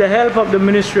over, with the help of the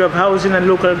Ministry of Housing and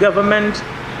Local Government,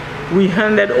 we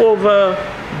handed over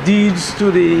deeds to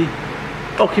the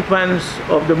occupants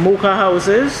of the Mocha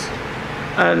houses.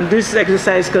 And this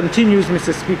exercise continues,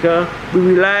 Mr. Speaker. We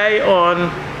rely on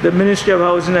the Ministry of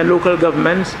Housing and Local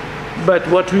Governments, but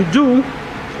what we do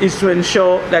is to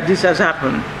ensure that this has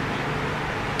happened.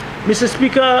 Mr.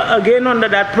 Speaker, again under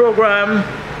that program,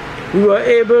 we were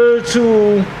able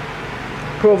to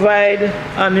provide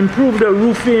and improve the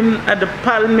roofing at the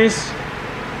Palmis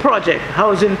project,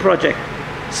 housing project.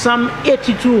 Some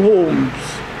 82 homes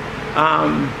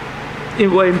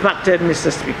were impacted,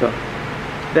 Mr. Speaker.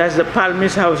 That's the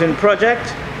Palmis housing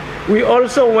project. We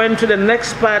also went to the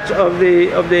next part of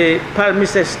the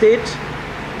Palmis estate,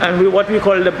 and what we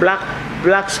call the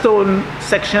Blackstone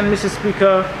section, Mr.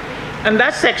 Speaker. And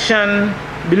that section,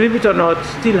 believe it or not,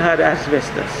 still had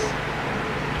asbestos.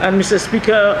 And Mr.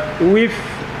 Speaker, with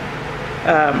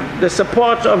the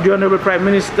support of the Honorable Prime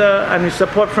Minister and the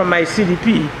support from my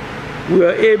CDP, we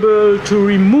were able to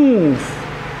remove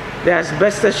the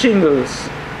asbestos shingles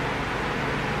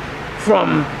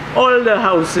from all the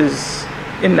houses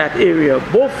in that area,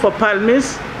 both for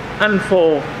Palmis and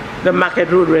for the Market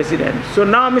Road residents. So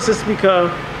now, Mr.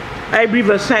 Speaker, I breathe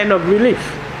a sign of relief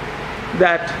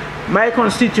that my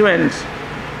constituent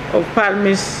of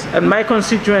Palmis and my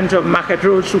constituent of Market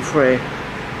Road, Soufrière,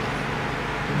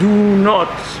 do not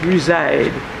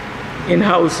reside in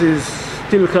houses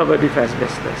still covered with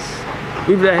asbestos.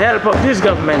 With the help of this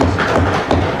government,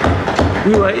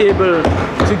 we were able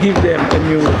to give them a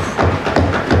new roof.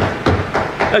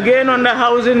 Again on the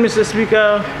housing, Mr.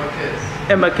 Speaker,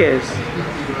 Emma Cares.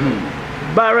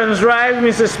 Barron's Drive,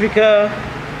 Mr. Speaker,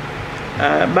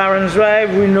 Barron's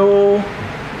Drive, we know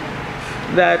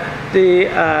that the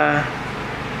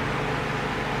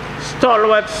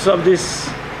stalwarts of this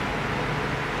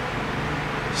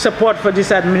support for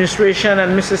this administration,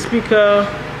 and Mr. Speaker,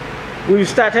 we've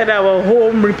started our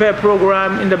home repair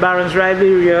program in the Barron's Drive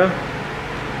area.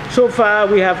 So far,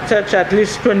 we have touched at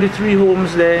least 23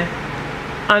 homes there,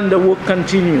 and the work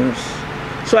continues.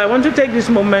 So I want to take this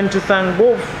moment to thank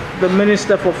both the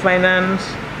Minister for Finance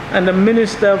and the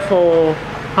Minister for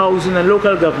Housing and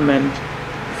Local Government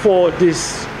for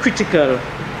this critical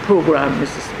program,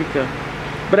 Mr. Speaker.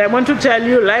 But I want to tell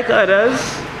you, like others,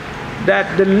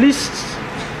 that the list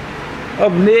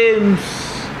of names,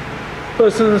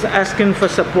 persons asking for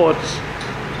support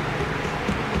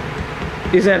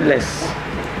is endless.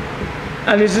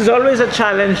 And this is always a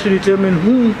challenge to determine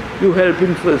who you're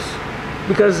helping first,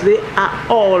 because they are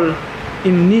all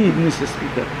in need, Mr.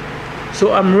 Speaker.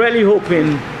 So I'm really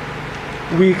hoping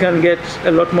we can get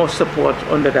a lot more support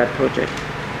under that project.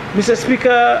 Mr.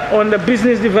 Speaker, on the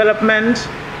business development,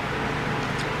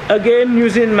 again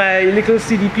using my little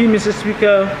CDP, Mr.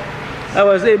 Speaker, I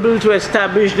was able to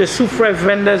establish the Soufrière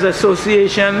Vendors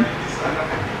Association.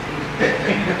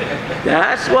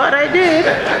 That's what I did.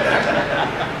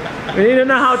 We didn't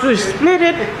know how to split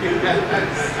it.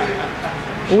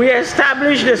 We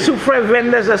established the Soufrière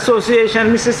Vendors Association,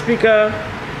 Mr. Speaker.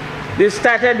 They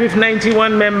started with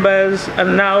 91 members,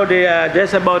 and now they are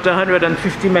just about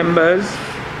 150 members.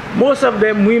 Most of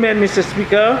them women, Mr.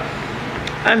 Speaker.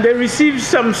 And they received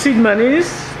some seed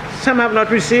monies. Some have not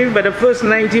received, but the first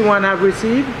 91 have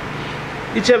received.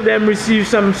 Each of them received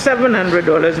some $700,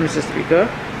 Mr. Speaker.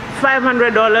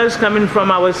 $500 coming from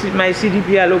my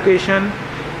CDP allocation,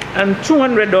 and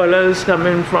 $200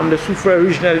 coming from the Soufrière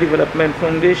Regional Development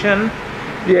Foundation.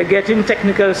 They are getting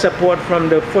technical support from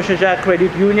the Foshaja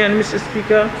Credit Union, Mr.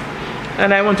 Speaker.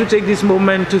 And I want to take this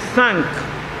moment to thank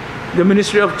the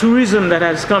Ministry of Tourism that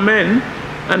has come in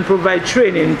and provide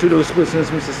training to those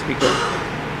persons, Mr. Speaker.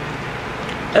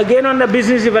 Again, on the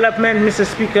business development, Mr.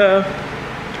 Speaker,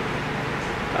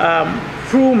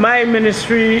 through my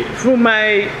ministry, through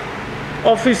my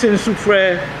office in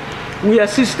Soufrière, we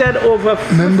assisted over...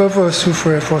 Member for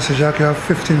Soufrière, Fossajac, you have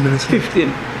 15 minutes.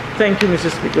 15. Thank you, Mr.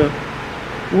 Speaker.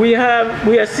 We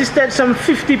assisted some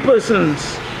 50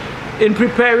 persons in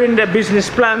preparing their business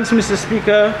plans, Mr.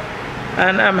 Speaker,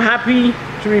 and I'm happy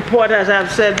to report, as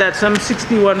I've said, that some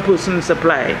 61 persons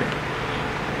applied.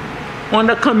 On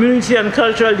the community and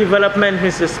cultural development,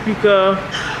 Mr. Speaker,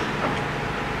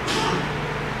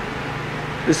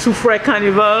 the Soufrière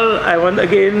Carnival, I want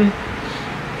again,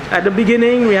 at the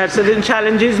beginning we had certain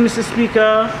challenges, Mr.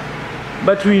 Speaker.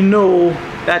 but we know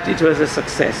that it was a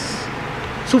success.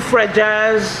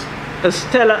 Suffrages, a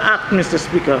stellar act, Mr.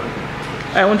 Speaker.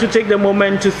 I want to take the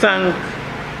moment to thank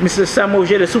Mr.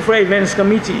 Samoge, the Suffrage Events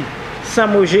Committee,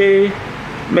 Samoge,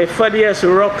 Methodius,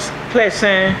 Rox,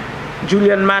 Clessin,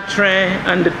 Julian Matrin,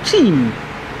 and the team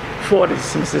for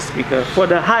this, Mr. Speaker, for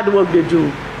the hard work they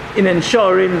do in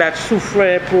ensuring that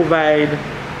Suffrage provide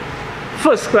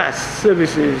first-class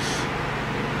services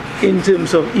in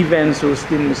terms of events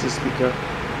hosting, Mr. Speaker.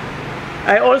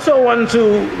 I also want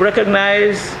to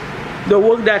recognize the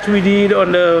work that we did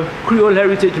on the Creole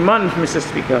Heritage Month, Mr.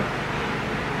 Speaker.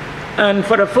 And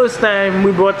for the first time,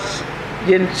 we brought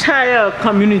the entire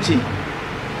community.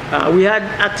 We had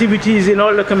activities in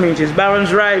all the communities: Barons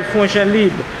Drive,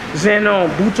 Fonchenlibre,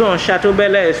 Zenon, Bouton, Chateau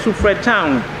Bel Air, Suffrage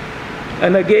Town.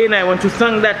 And again, I want to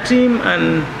thank that team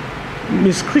and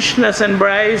Ms. Krishna and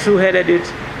Bryce, who headed it,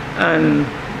 and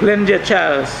Glendia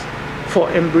Charles for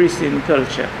embracing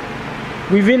culture.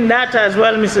 Within that as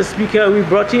well, Mr. Speaker, we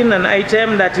brought in an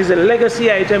item that is a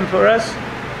legacy item for us,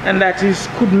 and that is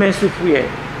Koudmen Soufrière,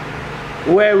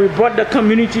 where we brought the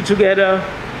community together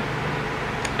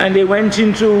and they went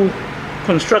into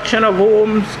construction of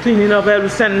homes, cleaning of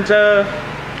health center,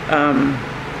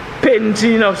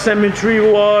 painting of cemetery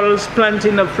walls,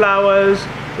 planting of flowers,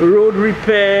 road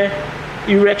repair,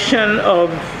 erection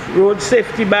of road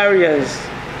safety barriers.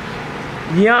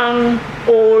 Young,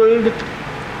 old,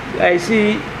 I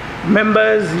see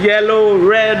members, yellow,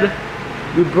 red.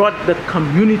 We brought the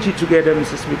community together,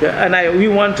 Mr. Speaker, and we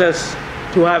want us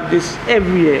to have this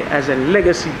every year as a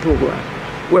legacy program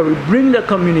where we bring the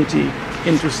community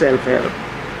into self-help.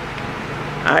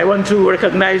 I want to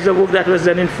recognize the work that was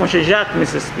done in Fonchejacq,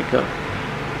 Mr. Speaker,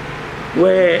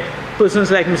 where persons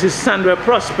like Mrs. Sandra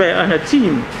Prosper and her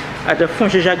team at the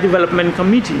Fonchejacq Development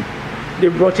Committee, they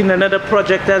brought in another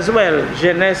project as well,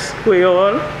 Jeunesse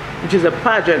Creole, which is a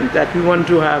pageant that we want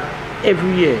to have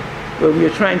every year, where we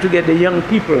are trying to get the young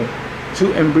people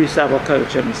to embrace our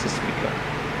culture, Mr. Speaker.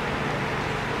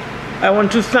 I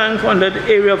want to thank, under the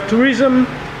area of tourism,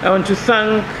 I want to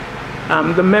thank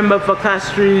the member for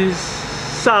Castries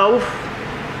South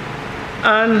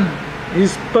and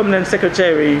his permanent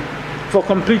secretary for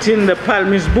completing the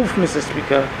Palmis booth, Mr.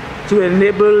 Speaker, to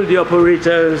enable the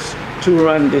operators to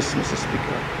run this, Mr.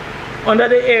 Speaker. Under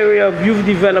the area of youth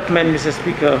development, Mr.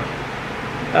 Speaker,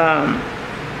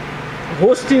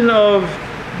 hosting of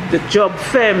the job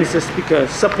fair, Mr. Speaker,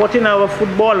 supporting our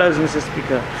footballers, Mr.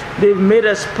 Speaker. They've made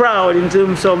us proud in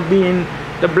terms of being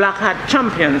the Black Hat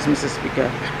champions, Mr. Speaker.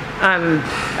 And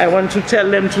I want to tell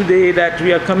them today that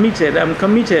we are committed, I'm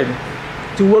committed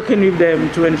to working with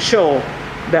them to ensure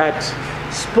that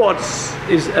sports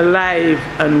is alive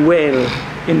and well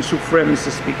in Soufrière,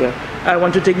 Mr. Speaker. I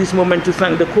want to take this moment to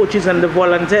thank the coaches and the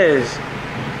volunteers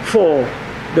for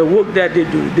the work that they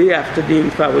do day after day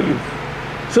with our youth.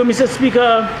 So, Mr.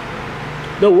 Speaker,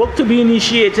 the work to be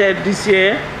initiated this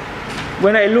year,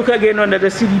 when I look again under the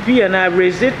CDP and I've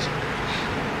raised it,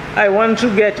 I want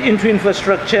to get into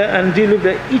infrastructure and deal with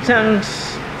the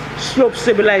Etangs slope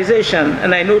stabilization.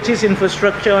 And I notice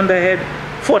infrastructure under head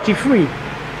 43,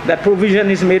 that provision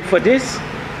is made for this.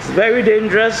 It's very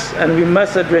dangerous and we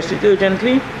must address it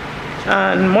urgently.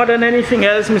 And more than anything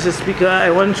else, Mr. Speaker, I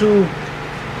want to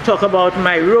talk about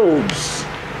my roads.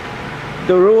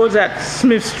 The roads at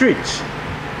Smith Street,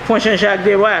 Fonchejacq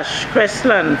de Wash,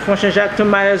 Crestland, Fonchejacq to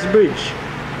Myers Bridge,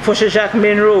 Fonchejacq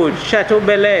Main Road, Chateau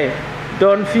Bel Air,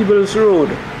 Don Feebles Road,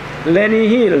 Lenny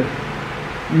Hill,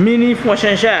 Mini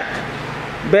Fonchejacq,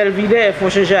 Belvedere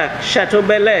Fonchejacq, Chateau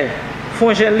Bel Air,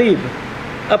 Fonchenlibre,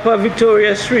 Upper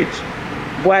Victoria Street,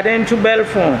 Boisden to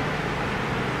Belfond,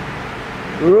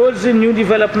 roads in new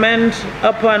development,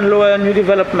 upper and lower new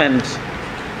development,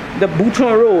 the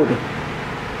Bouton Road,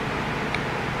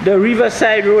 the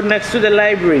Riverside Road next to the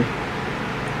library,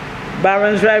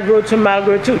 Barons Drive Road to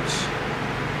Malgretoute,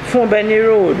 Fontbenier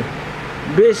Road,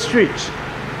 Bay Street.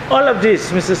 All of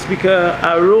this, Mr. Speaker,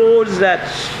 are roads that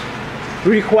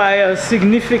require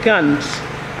significant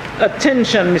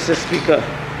attention, Mr. Speaker.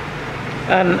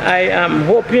 And I am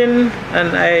hoping,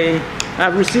 and I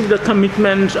have received the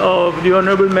commitment of the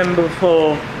Honourable Member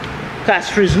for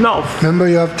Castries North. Member,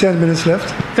 you have 10 minutes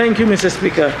left. Thank you, Mr.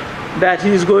 Speaker, that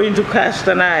he is going to cast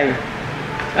an eye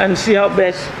and see how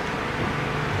best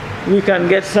we can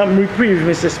get some reprieve,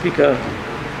 Mr. Speaker.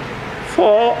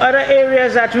 For other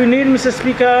areas that we need, Mr.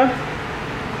 Speaker,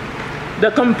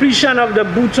 the completion of the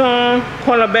Bouton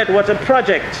Colabet Water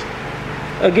Project.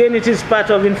 Again, it is part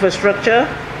of infrastructure.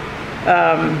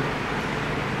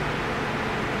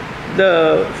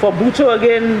 For Bouton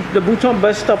again, the Bouton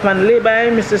bus stop and lay-by,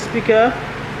 Mr. Speaker.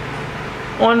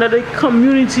 under the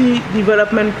community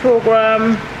development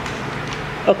program,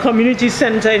 a community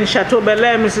center in Chateau Bel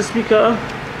Air, Mr. Speaker,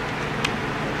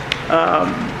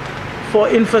 for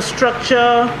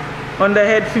infrastructure under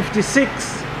head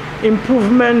 56,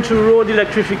 improvement to road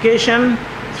electrification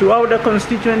throughout the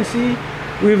constituency.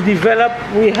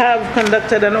 We have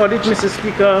conducted an audit, Mr.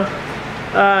 Speaker,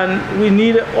 and we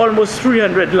need almost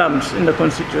 300 lamps in the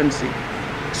constituency.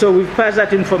 So we've passed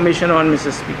that information on,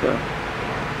 Mr. Speaker.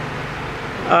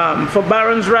 For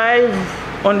Barron's Drive,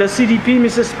 on the CDP,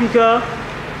 Mr. Speaker,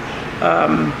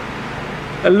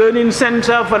 a learning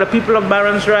center for the people of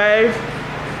Barron's Drive,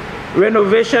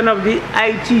 renovation of the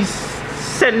IT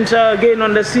center again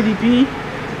on the CDP,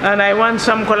 and I want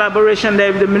some collaboration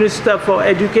there with the Minister for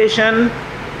Education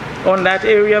on that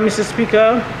area, Mr.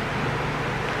 Speaker.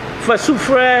 For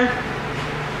Soufrière,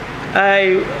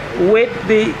 I wait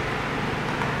the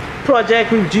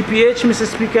project with GPH, Mr.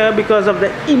 Speaker, because of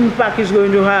the impact it's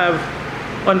going to have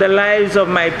on the lives of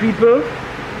my people.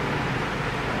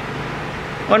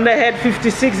 Under head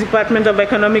 56, Department of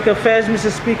Economic Affairs,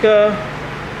 Mr. Speaker,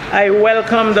 I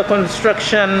welcome the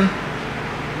construction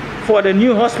for the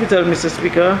new hospital, Mr.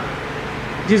 Speaker.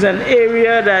 It is an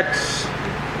area that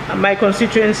my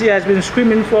constituency has been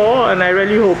screaming for, and I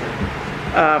really hope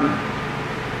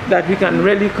that we can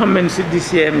really commence it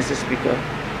this year, Mr. Speaker.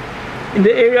 In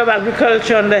the area of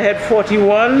agriculture under head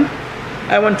 41,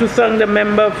 I want to thank the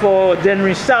member for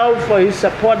Denry South for his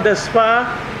support thus far,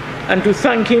 and to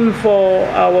thank him for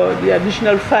the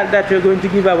additional fact that we're going to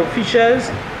give our fishers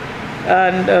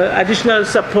and additional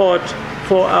support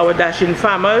for our dashing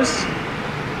farmers,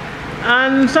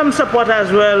 and some support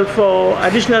as well for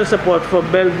additional support for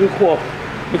Bellevue Co-op,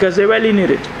 because they really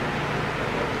need it.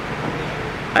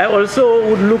 I also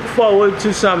would look forward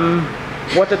to some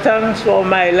water tanks for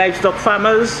my livestock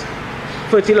farmers,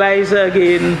 fertilizer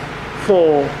again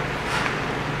for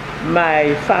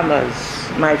my farmers,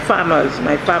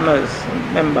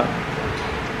 member.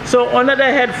 So under the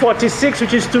head 46,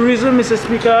 which is tourism, Mr.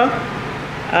 Speaker,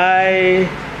 I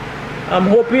am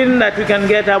hoping that we can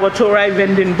get our Torai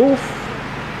vending booth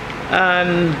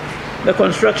and the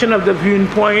construction of the viewing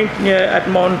point at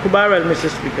Mount Kubarel, Mr.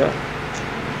 Speaker.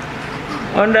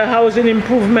 Under housing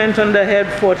improvement under head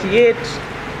 48,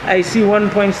 I see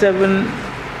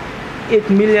 $1.78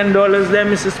 million there,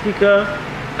 Mr. Speaker.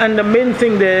 And the main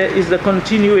thing there is the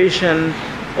continuation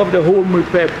of the home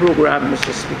repair program,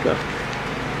 Mr. Speaker.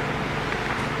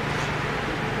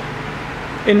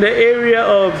 In the area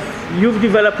of youth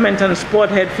development and sport,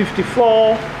 head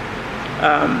 54,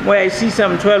 where I see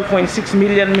some 12.6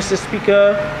 million, Mr.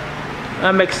 Speaker.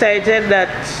 I'm excited that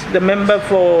the member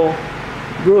for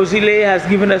Rosile has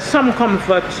given us some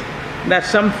comfort that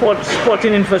some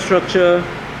sporting infrastructure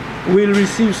will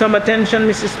receive some attention,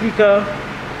 Mr. Speaker.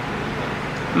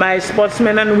 My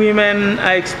sportsmen and women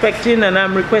are expecting, and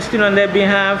I'm requesting on their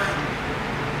behalf,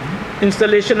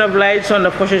 installation of lights on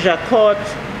the Fosheja Court,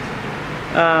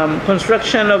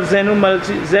 construction of Zeno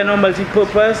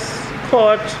multi-purpose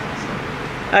court,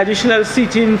 additional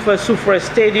seating for Soufrière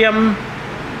Stadium,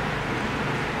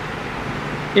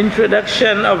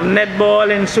 introduction of netball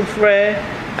in Soufrière,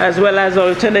 as well as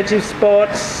alternative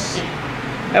sports.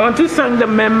 I want to thank the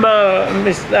member,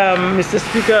 Mr.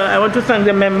 Speaker, I want to thank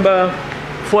the member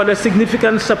for the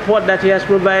significant support that he has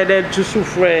provided to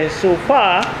Soufrière so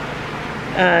far.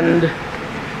 And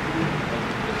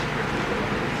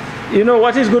you know,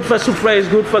 what is good for Soufrière is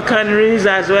good for Canneries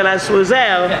as well as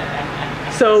Sozel.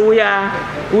 So we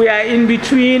are in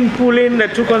between pulling the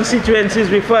two constituencies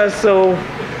with us. So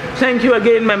thank you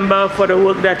again, member, for the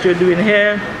work that you're doing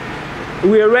here.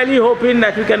 We are really hoping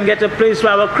that we can get a place for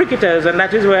our cricketers, and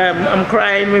that is where I'm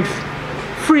crying with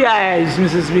free eyes,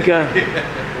 Mr. Speaker.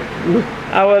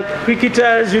 Our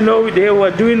cricketers, you know, they were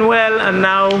doing well, and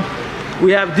now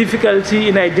we have difficulty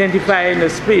in identifying a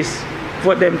space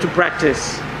for them to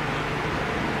practice.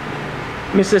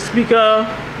 Mr. Speaker,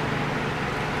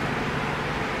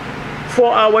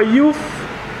 for our youth,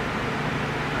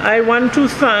 I want to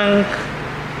thank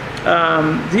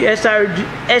the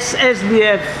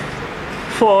SSBF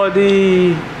for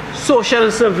the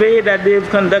social survey that they've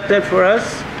conducted for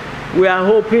us. We are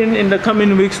hoping in the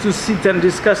coming weeks to sit and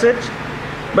discuss it.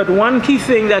 But one key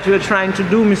thing that we're trying to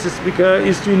do, Mr. Speaker,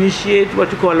 is to initiate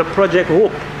what we call a Project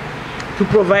Hope, to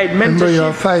provide mentorship. Remember, you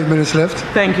have 5 minutes left.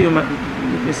 Thank you,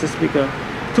 Mr. Speaker.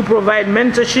 To provide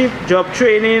mentorship, job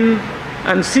training,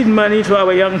 and seed money to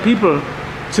our young people,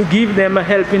 to give them a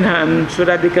helping hand so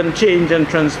that they can change and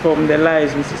transform their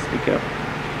lives, Mr. Speaker.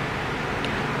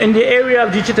 In the area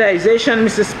of digitization,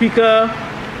 Mr. Speaker,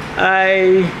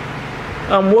 I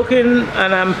I'm working,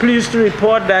 and I'm pleased to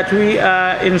report that we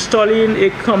are installing a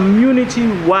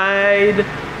community-wide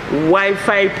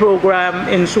Wi-Fi program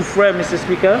in Soufrière, Mr.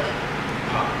 Speaker.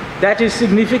 That is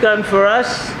significant for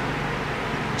us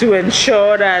to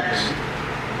ensure that,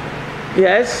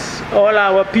 yes, all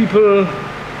our people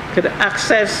could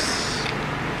access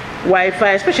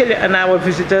Wi-Fi, especially and our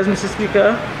visitors, Mr.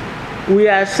 Speaker. We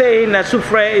are saying that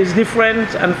Soufrière is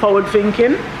different and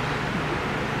forward-thinking.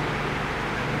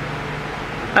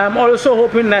 I'm also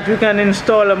hoping that we can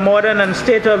install a modern and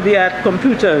state-of-the-art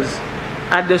computers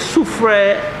at the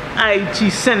Soufrière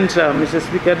IT Center, Mr.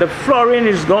 Speaker. The flooring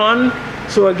is gone,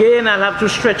 so again, I'll have to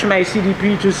stretch my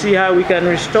CDP to see how we can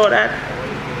restore that.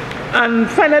 And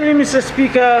finally, Mr.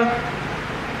 Speaker,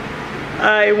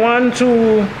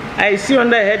 I see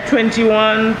under head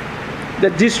 21, the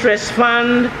distress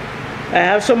fund. I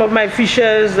have some of my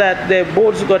fishers that their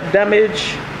boats got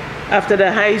damaged after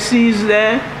the high seas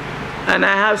there. And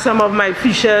I have some of my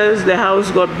fishers, the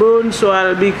house got burned, so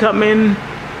I'll be coming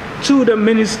to the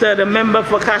minister, the member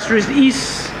for Castries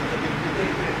East,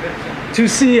 to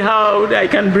see how I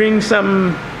can bring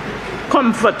some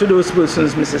comfort to those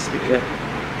persons, Mr. Speaker.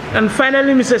 And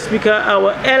finally, Mr. Speaker,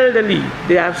 our elderly,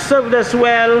 they have served us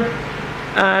well,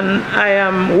 and I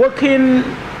am working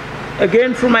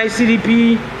again through my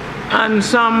CDP and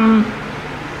some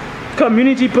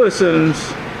community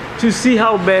persons to see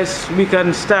how best we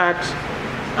can start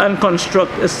and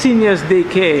construct a seniors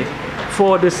daycare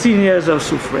for the seniors of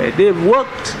Soufrière. They've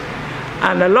worked,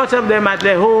 and a lot of them at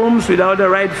their homes without the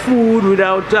right food,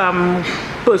 without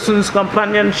person's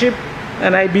companionship,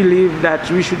 and I believe that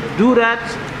we should do that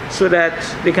so that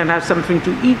they can have something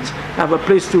to eat, have a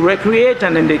place to recreate,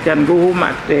 and then they can go home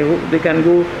they can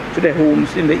go to their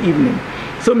homes in the evening.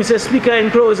 So, Mr. Speaker,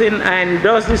 in closing, I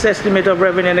endorse this estimate of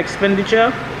revenue and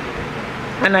expenditure.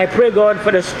 And I pray God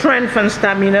for the strength and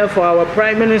stamina for our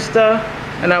Prime Minister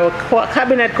and our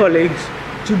cabinet colleagues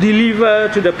to deliver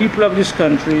to the people of this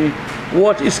country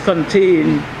what is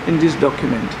contained in this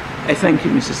document. I thank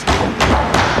you, Mr. Speaker.